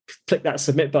I clicked that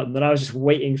submit button and I was just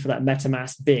waiting for that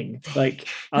MetaMask bing. Like,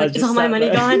 is all my money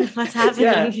gone? What's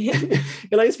happening? You're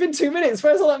like, it's been 2 minutes.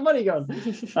 Where's all that money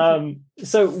gone?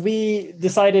 So we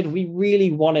decided we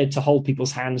really wanted to hold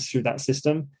people's hands through that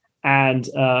system. And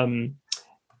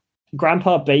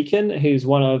Grandpa Bacon, who's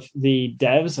one of the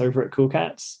devs over at Cool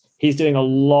Cats, he's doing a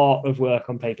lot of work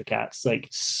on Paper Cats, like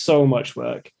so much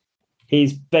work.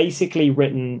 He's basically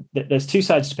written that there's two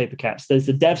sides to Paper Cats. There's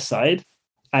the dev side,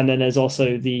 and then there's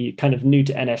also the kind of new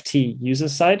to NFT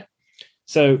users side.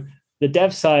 So the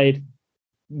dev side,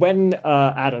 when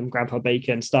Adam, Grandpa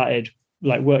Bacon, started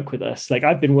like work with us, like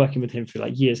I've been working with him for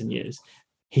like years and years.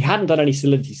 He hadn't done any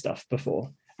Solidity stuff before.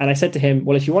 And I said to him,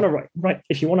 well, if you want to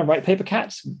write Paper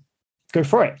Cats, go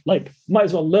for it. Like, might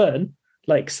as well learn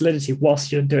like Solidity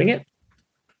whilst you're doing it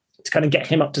to kind of get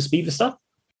him up to speed with stuff.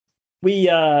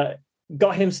 We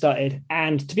got him started,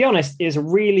 and to be honest, it was a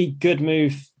really good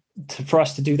move for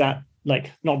us to do that,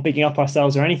 like not bigging up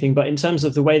ourselves or anything, but in terms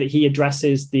of the way that he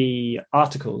addresses the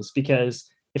articles, because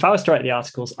if I was to write the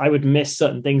articles, I would miss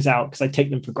certain things out because I take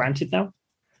them for granted now.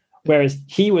 Whereas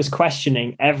he was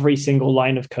questioning every single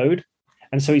line of code.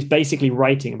 And so he's basically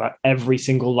writing about every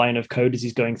single line of code as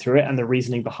he's going through it and the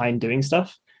reasoning behind doing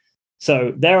stuff.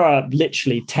 So there are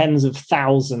literally tens of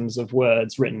thousands of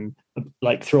words written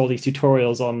like through all these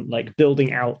tutorials on like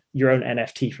building out your own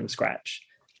NFT from scratch.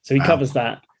 So he covers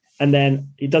that. And then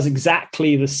it does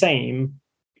exactly the same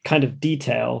kind of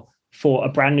detail for a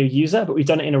brand new user, but we've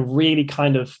done it in a really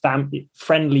kind of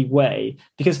friendly way.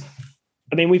 Because,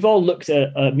 I mean, we've all looked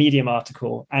at a Medium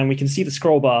article and we can see the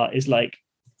scroll bar is like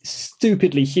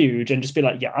stupidly huge and just be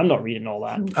like, yeah, I'm not reading all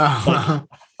that. Like,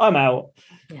 I'm out.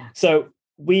 Yeah. So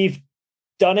we've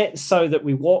done it so that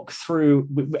we walk through,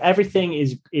 everything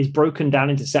is broken down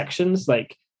into sections,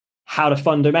 like how to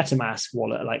fund a MetaMask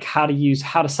wallet, like how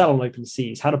to sell on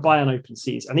OpenSeas, how to buy on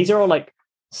OpenSeas. And these are all like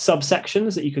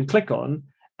subsections that you can click on.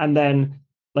 And then,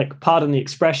 like, pardon the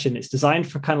expression, it's designed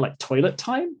for kind of like toilet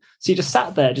time. So you just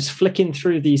sat there, just flicking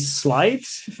through these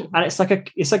slides, and it's like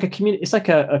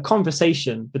a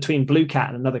conversation between Blue Cat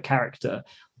and another character.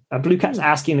 Blue Cat's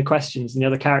asking the questions, and the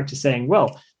other character saying,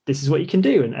 "Well, this is what you can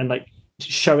do," and like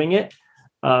showing it.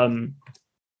 And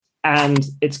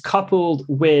it's coupled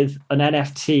with an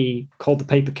NFT called the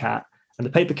Paper Cat, and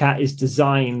the Paper Cat is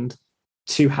designed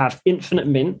to have infinite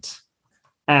mint.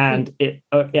 And it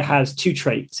has two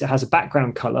traits. It has a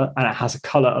background color and it has a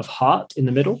color of heart in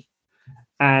the middle.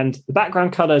 And the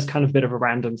background color is kind of a bit of a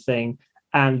random thing.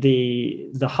 And the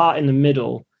heart in the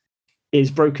middle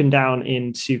is broken down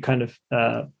into kind of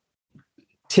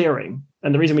tiering.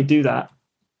 And the reason we do that,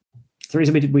 the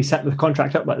reason we set the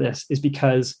contract up like this is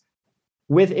because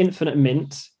with infinite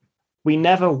mint, we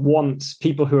never want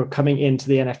people who are coming into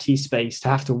the NFT space to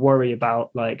have to worry about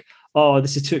like, oh,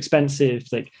 this is too expensive.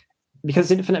 Like,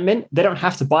 because infinite mint, they don't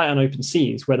have to buy it on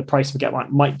OpenSeas where the price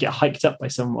might get hiked up by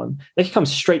someone. They can come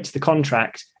straight to the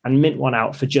contract and mint one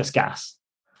out for just gas.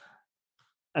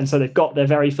 And so they've got their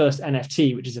very first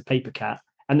NFT, which is a Paper Cat.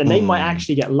 And then they might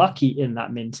actually get lucky in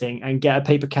that minting and get a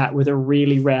Paper Cat with a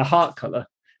really rare heart color.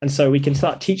 And so we can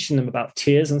start teaching them about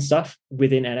tiers and stuff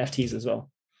within NFTs as well.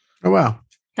 Oh, wow.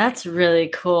 That's really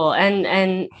cool.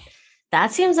 And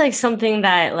that seems like something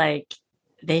that like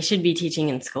they should be teaching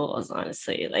in schools,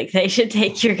 honestly. Like they should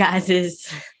take your guys's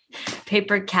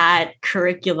Paper Cat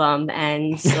curriculum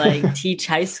and like teach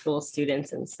high school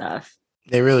students and stuff.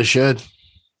 They really should.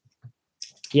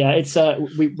 Yeah, it's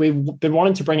we've been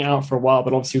wanting to bring it out for a while,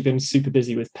 but obviously we've been super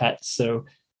busy with pets. So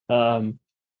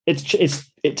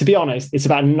it's to be honest, it's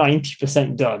about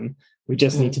 90% done. We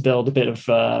just need to build a bit of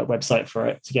website for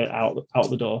it to get it out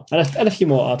the door and a few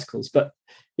more articles. But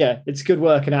yeah, it's good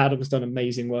work, and Adam's done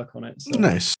amazing work on it. So.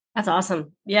 Nice. That's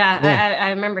awesome. Yeah. I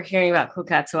remember hearing about Cool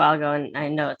Cats a while ago, and I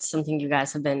know it's something you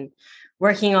guys have been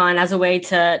working on as a way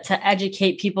to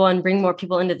educate people and bring more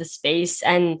people into the space.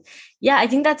 And yeah, I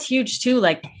think that's huge too.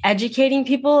 Like educating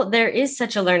people, there is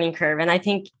such a learning curve. And I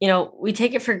think, we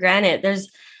take it for granted.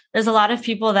 There's a lot of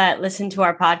people that listen to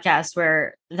our podcast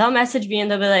where they'll message me and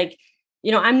they'll be like,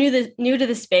 I'm new to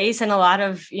the space, and a lot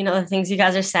of, the things you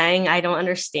guys are saying, I don't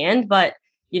understand, but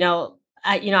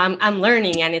I'm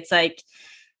learning, and it's like,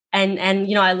 and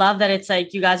I love that it's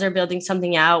like you guys are building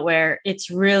something out where it's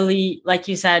really, like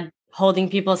you said, holding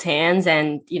people's hands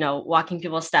and, walking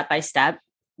people step by step.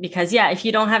 Because yeah, if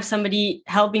you don't have somebody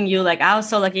helping you, like I was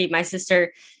so lucky, my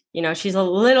sister, she's a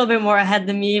little bit more ahead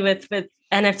than me with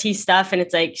NFT stuff, and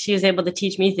it's like she was able to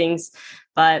teach me things.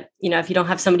 But if you don't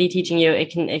have somebody teaching you,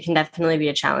 it can definitely be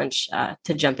a challenge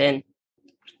to jump in,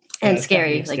 and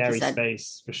scary, like you said.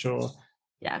 Space for sure.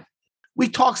 Yeah. We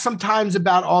talk sometimes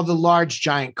about all the large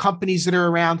giant companies that are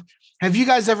around. Have you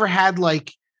guys ever had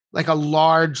like a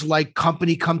large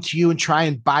company come to you and try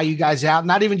and buy you guys out?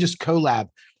 Not even just collab,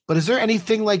 but is there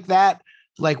anything like that?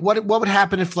 Like what would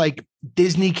happen if like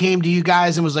Disney came to you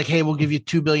guys and was like, hey, we'll give you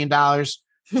 $2 billion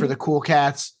for the Cool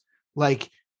Cats? Like,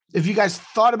 if you guys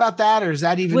thought about that, or is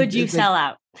that even, would you sell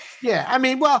out? Yeah. I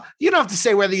mean, well, you don't have to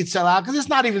say whether you'd sell out, because it's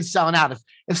not even selling out.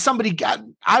 If somebody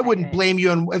I wouldn't blame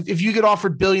you. And if you get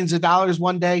offered billions of dollars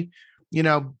one day,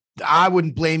 I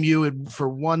wouldn't blame you for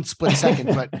one split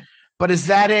second, but is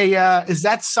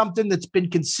that something that's been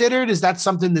considered? Is that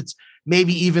something that's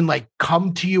maybe even like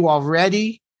come to you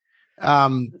already?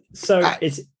 It's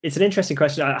an interesting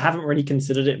question. I haven't really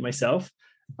considered it myself.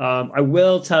 I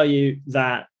will tell you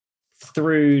that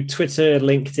through Twitter,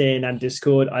 LinkedIn, and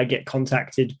Discord, I get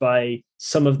contacted by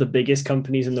some of the biggest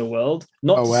companies in the world.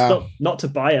 Not to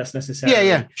buy us necessarily.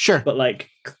 Yeah, sure. But like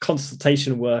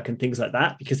consultation work and things like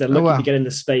that, because they're looking to get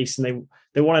into space, and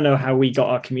they want to know how we got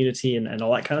our community and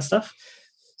all that kind of stuff.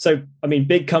 So, I mean,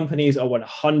 big companies are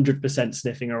 100%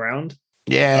 sniffing around.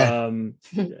 Yeah.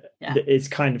 It's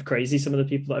kind of crazy, some of the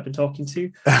people that I've been talking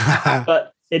to.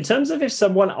 But in terms of if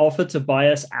someone offered to buy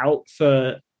us out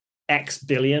for X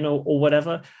billion or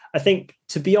whatever, I think,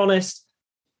 to be honest,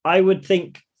 I would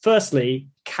think, firstly,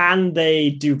 can they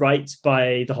do right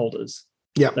by the holders?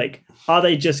 Yeah. Like, are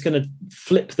they just going to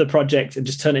flip the project and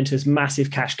just turn it into this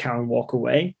massive cash cow and walk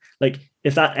away? Like,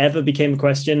 if that ever became a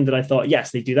question that I thought,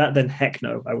 yes, they do that, then heck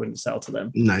no, I wouldn't sell to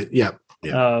them. No, yeah.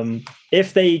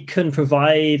 If they can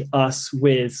provide us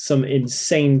with some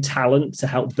insane talent to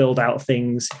help build out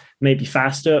things maybe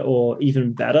faster or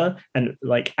even better, and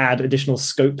like add additional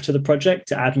scope to the project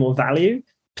to add more value,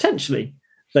 potentially.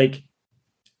 Like,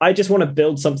 I just want to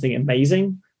build something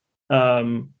amazing.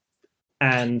 And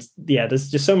yeah,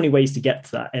 there's just so many ways to get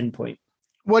to that endpoint.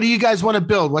 What do you guys want to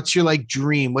build? What's your like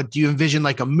dream? What do you envision?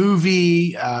 Like a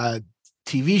movie,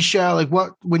 TV show? Like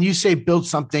what, when you say build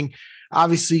something,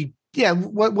 obviously, yeah.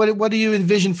 What do you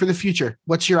envision for the future?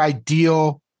 What's your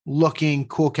ideal looking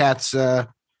Cool Cats?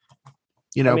 Next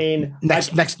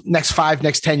 5,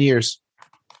 next 10 years.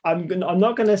 I'm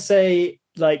not going to say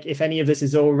like if any of this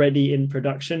is already in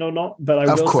production or not, but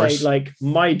I will say like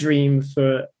my dream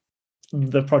for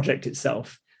the project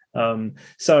itself.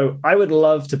 So I would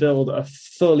love to build a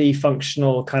fully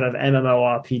functional kind of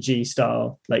MMORPG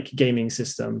style like gaming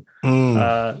system,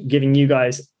 giving you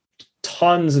guys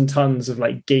tons and tons of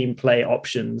like gameplay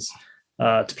options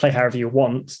to play however you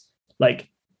want. Like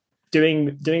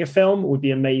doing a film would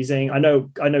be amazing. I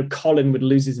know Colin would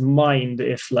lose his mind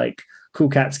if like Cool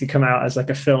Cats could come out as like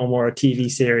a film or a TV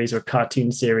series or a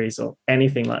cartoon series or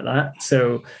anything like that.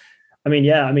 So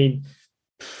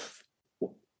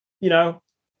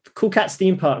Cool Cats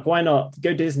theme park, why not?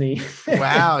 Go Disney.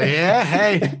 Wow, yeah,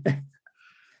 hey.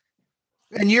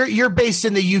 And you're based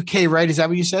in the UK, right? Is that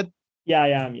what you said? Yeah, I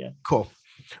am, yeah. Cool.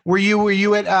 Were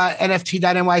you at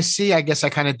NFT.NYC? I guess I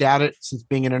kind of doubt it since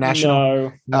being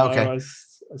international. No, okay. I was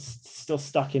still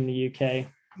stuck in the UK.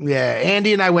 Yeah,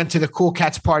 Andy and I went to the Cool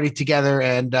Cats party together,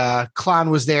 and Klon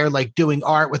was there like doing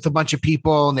art with a bunch of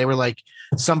people, and they were like,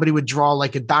 somebody would draw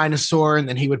like a dinosaur, and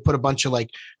then he would put a bunch of like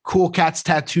Cool Cats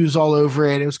tattoos all over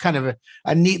it. It was kind of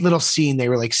a neat little scene. They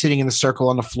were like sitting in a circle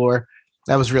on the floor.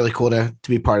 That was really cool to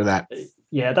be part of that.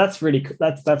 Yeah, that's really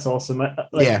that's awesome.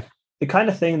 Yeah. The kind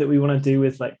of thing that we want to do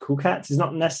with like Cool Cats is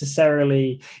not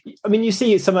necessarily, I mean, you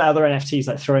see some of the other NFTs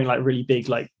like throwing like really big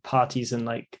like parties and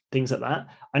like things like that.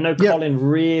 I know Colin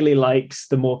really likes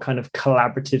the more kind of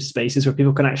collaborative spaces where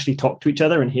people can actually talk to each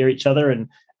other and hear each other and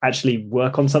actually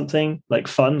work on something like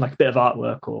fun, like a bit of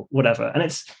artwork or whatever. And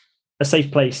it's a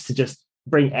safe place to just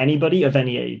bring anybody of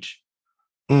any age.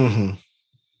 Mm-hmm.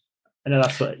 I know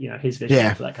that's what, his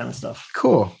vision for that kind of stuff.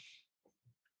 Cool.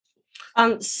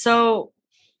 So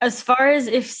as far as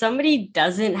if somebody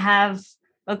doesn't have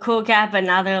a Cool Cat, but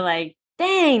now they're like,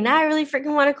 dang, now I really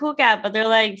freaking want a Cool Cat, but they're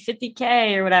like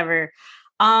 50K or whatever.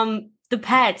 The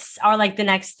pets are like the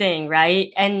next thing,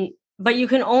 right? But you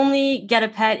can only get a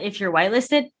pet if you're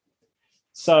whitelisted.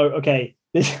 So, okay,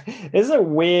 this is a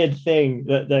weird thing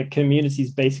that the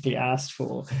community's basically asked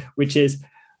for, which is,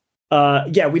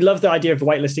 we love the idea of the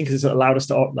whitelisting because it's allowed us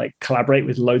to like collaborate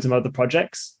with loads of other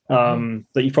projects that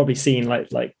you've probably seen,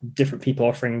 like different people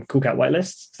offering Cool Cat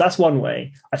whitelists. So that's one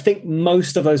way. I think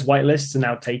most of those whitelists are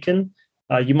now taken.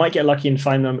 You might get lucky and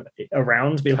find them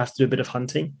around, but you'll have to do a bit of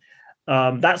hunting.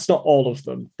 That's not all of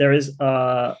them. There is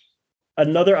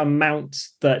another amount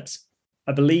that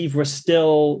I believe we're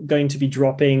still going to be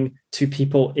dropping to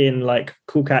people in like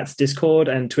Cool Cats Discord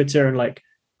and Twitter and like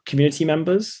community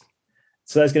members.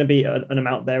 So there's going to be an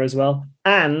amount there as well.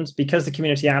 And because the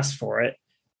community asked for it,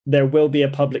 there will be a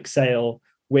public sale,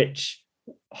 which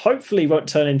hopefully won't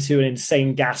turn into an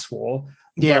insane gas war.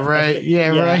 Yeah, right.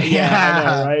 Right. Yeah. I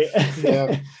know, right?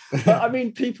 Yeah. But I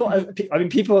mean, people have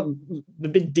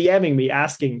been DMing me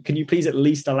asking, can you please at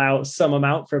least allow some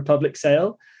amount for a public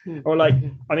sale? Or like,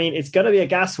 I mean, it's going to be a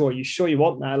gas war. You sure you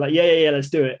want that? Like, yeah, let's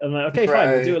do it. I'm like, okay,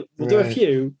 fine, we'll do a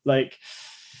few. Like,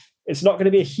 it's not going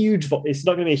to be a huge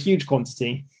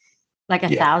quantity. Like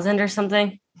 1,000 or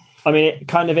something. I mean,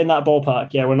 kind of in that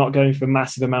ballpark. Yeah, we're not going for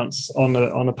massive amounts on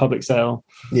a public sale.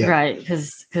 Yeah. Right,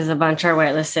 because a bunch are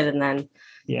waitlisted and then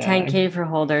 10K for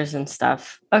holders and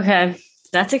stuff. Okay,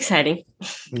 that's exciting.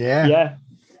 Yeah.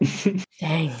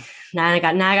 Dang. Now I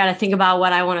got to think about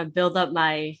what I want to build up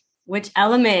my. Which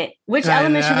element should we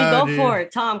go for?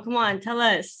 Tom, come on, tell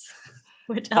us.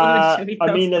 Which element should we go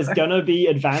for? I mean, there's going to be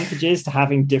advantages to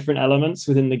having different elements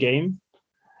within the game.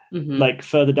 Like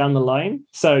further down the line.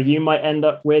 So you might end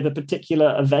up with a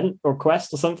particular event or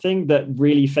quest or something that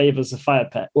really favors a fire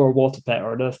pet or a water pet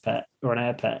or an earth pet or an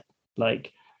air pet.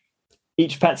 Like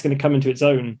each pet's going to come into its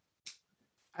own.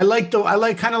 I like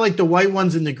kind of like the white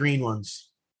ones and the green ones.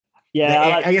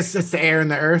 Yeah. I guess that's the air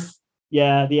and the earth.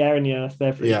 Yeah, the air and the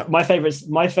earth. My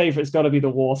favorite's got to be the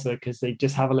water because they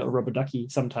just have a little rubber ducky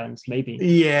sometimes, maybe.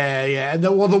 Yeah.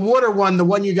 The water one, the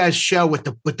one you guys show with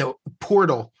the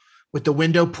portal. With the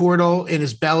window portal in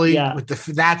his belly,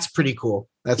 that's pretty cool.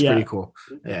 That's pretty cool.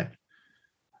 Yeah,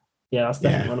 that's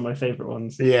definitely one of my favorite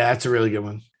ones. Yeah, that's a really good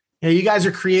one. Yeah, you guys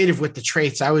are creative with the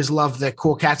traits. I always love the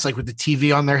cool cats, like with the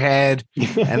TV on their head,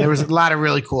 and there was a lot of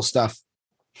really cool stuff.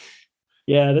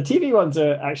 Yeah, the TV ones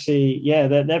are actually,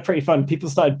 they're pretty fun. People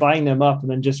started buying them up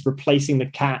and then just replacing the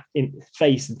cat in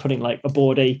face and putting like a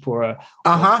bored ape or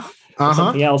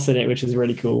something else in it, which is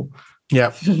really cool.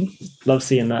 Yeah, love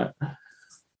seeing that.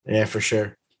 Yeah, for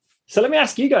sure. So let me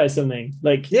ask you guys something.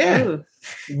 Like,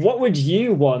 what would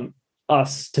you want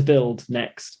us to build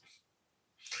next?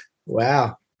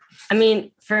 Wow. I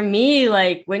mean, for me,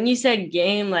 like when you said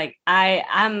game, like I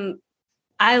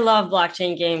love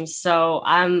blockchain games, so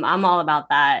I'm all about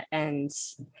that. And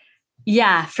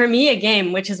yeah, for me, a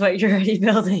game, which is what you're already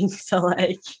building. So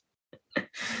like,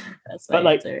 that's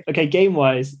my answer. Okay, game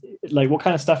wise, like what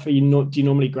kind of stuff do you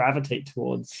normally gravitate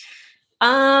towards?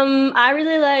 I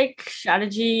really like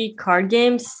strategy card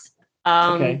games.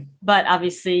 But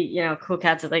obviously, Cool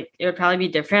Cats, like it would probably be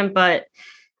different. But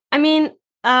I mean,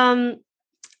 I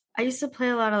used to play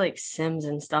a lot of like Sims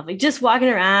and stuff, like just walking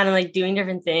around and like doing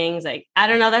different things. Like, I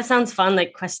don't know, that sounds fun,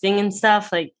 like questing and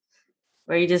stuff, like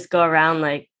where you just go around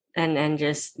like and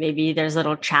just maybe there's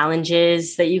little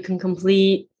challenges that you can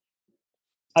complete.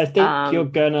 I think you're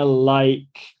gonna like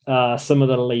some of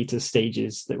the later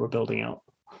stages that we're building out.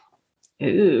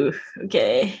 Ooh,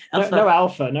 okay. No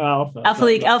alpha. Alpha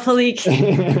leak.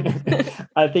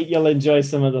 I think you'll enjoy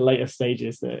some of the later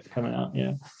stages that are coming out.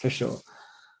 Yeah, for sure.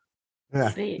 Yeah,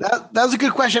 that was a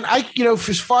good question.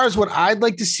 As far as what I'd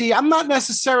like to see, I'm not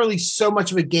necessarily so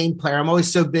much of a game player. I'm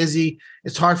always so busy.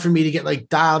 It's hard for me to get like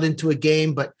dialed into a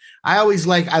game, but I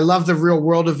love the real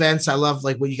world events. I love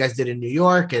like what you guys did in New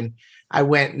York, and I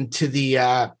went into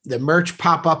the merch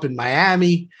pop up in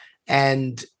Miami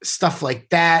and stuff like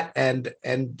that. And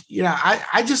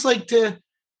I just like to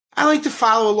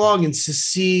follow along and to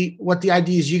see what the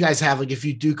ideas you guys have. Like if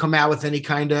you do come out with any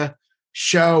kind of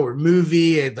show or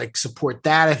movie, I'd like support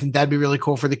that. I think that'd be really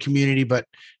cool for the community. But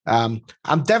I'm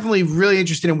definitely really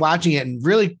interested in watching it, and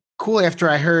really cool after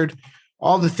I heard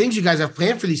all the things you guys have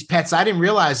planned for these pets. I didn't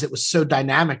realize it was so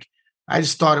dynamic. I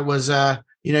just thought it was,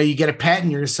 you get a pet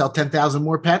and you're going to sell 10,000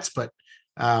 more pets, but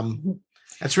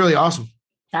that's really awesome.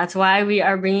 That's why we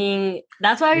brought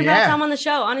Tom on the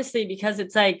show, honestly, because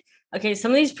it's like, okay,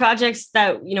 some of these projects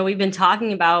that, we've been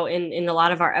talking about in a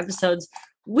lot of our episodes,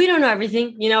 we don't know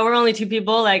everything. We're only two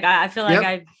people. Like, I feel like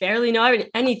I barely know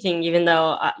anything, even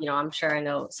though, I'm sure I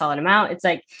know a solid amount. It's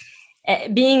like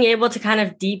being able to kind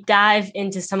of deep dive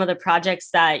into some of the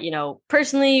projects that,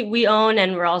 personally we own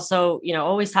and we're also,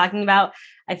 always talking about.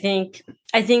 I think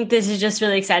this is just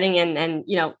really exciting. And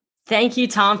thank you,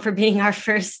 Tom, for being our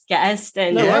first guest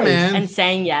and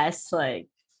saying yes. Like,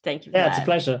 thank you for that. It's a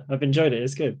pleasure. I've enjoyed it.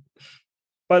 It's good.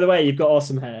 By the way, you've got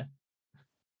awesome hair.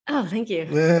 Oh, thank you.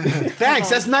 Thanks.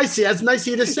 That's nice. That's nice of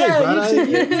you to say, bro.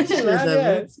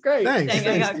 It's great. Thanks.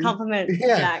 I got a compliment.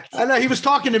 Yeah. Jacked. I know he was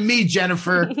talking to me,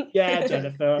 Jennifer. Yeah,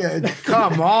 Jennifer.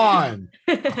 Come on.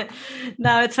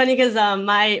 No, it's funny because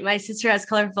my sister has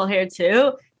colorful hair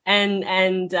too, and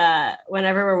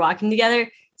whenever we're walking together,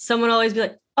 someone will always be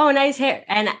like, oh, nice hair.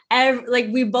 And like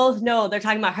we both know they're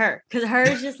talking about her because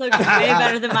hers just looks way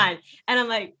better than mine. And I'm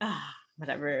like,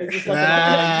 whatever. Is this like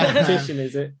a competition,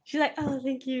 is it? She's like, oh,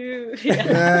 thank you.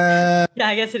 Yeah,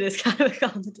 I guess it is kind of a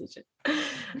competition.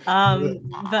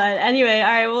 But anyway, all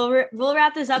right, we'll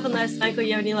wrap this up unless Michael,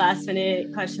 you have any last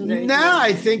minute questions or anything? No,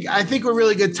 I think we're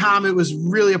really good, Tom. It was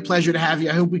really a pleasure to have you.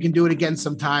 I hope we can do it again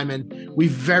sometime, and we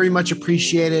very much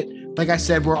appreciate it. Like I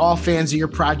said, we're all fans of your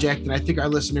project, and I think our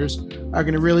listeners are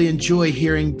going to really enjoy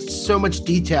hearing so much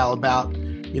detail about,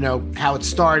 how it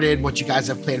started, what you guys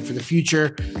have planned for the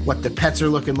future, what the pets are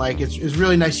looking like. It's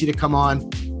really nice of you to come on,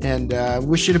 and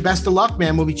wish you the best of luck,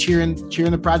 man. We'll be cheering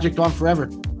the project on forever.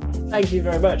 Thank you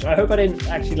very much. I hope I didn't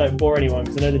actually bore anyone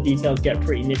because I know the details get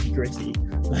pretty nitty gritty.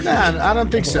 No, I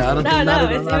don't think so. It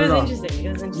was interesting.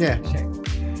 It was interesting. Yeah. For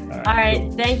sure. All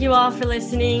right. Thank you all for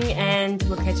listening, and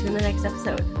we'll catch you in the next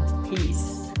episode.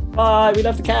 Peace. Bye. We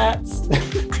love the cats.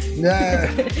 Yeah.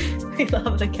 We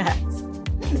love the cats.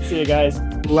 See you guys.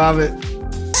 Love it.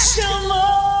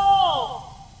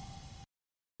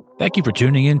 Thank you for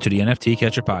tuning in to the NFT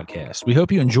Catcher Podcast. We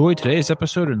hope you enjoyed today's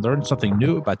episode and learned something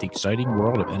new about the exciting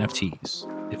world of NFTs.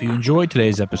 If you enjoyed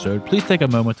today's episode, please take a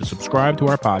moment to subscribe to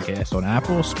our podcast on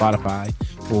Apple, Spotify,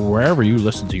 or wherever you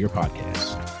listen to your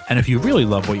podcasts. And if you really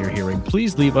love what you're hearing,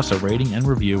 please leave us a rating and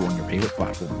review on your favorite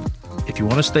platform. If you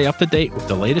want to stay up to date with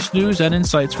the latest news and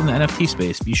insights from the NFT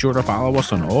space, be sure to follow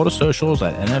us on all the socials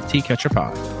at NFT Catcher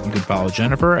Pod. You can follow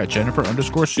Jennifer at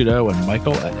Jennifer_pseudo and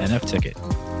Michael at NFTicket.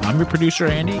 I'm your producer,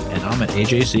 Andy, and I'm at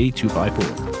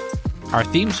AJC254. Our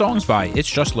theme song's by It's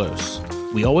Just Los.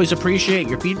 We always appreciate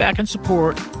your feedback and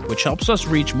support, which helps us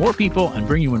reach more people and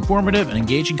bring you informative and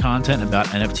engaging content about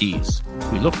NFTs.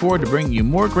 We look forward to bringing you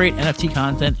more great NFT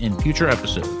content in future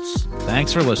episodes.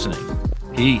 Thanks for listening.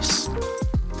 Peace.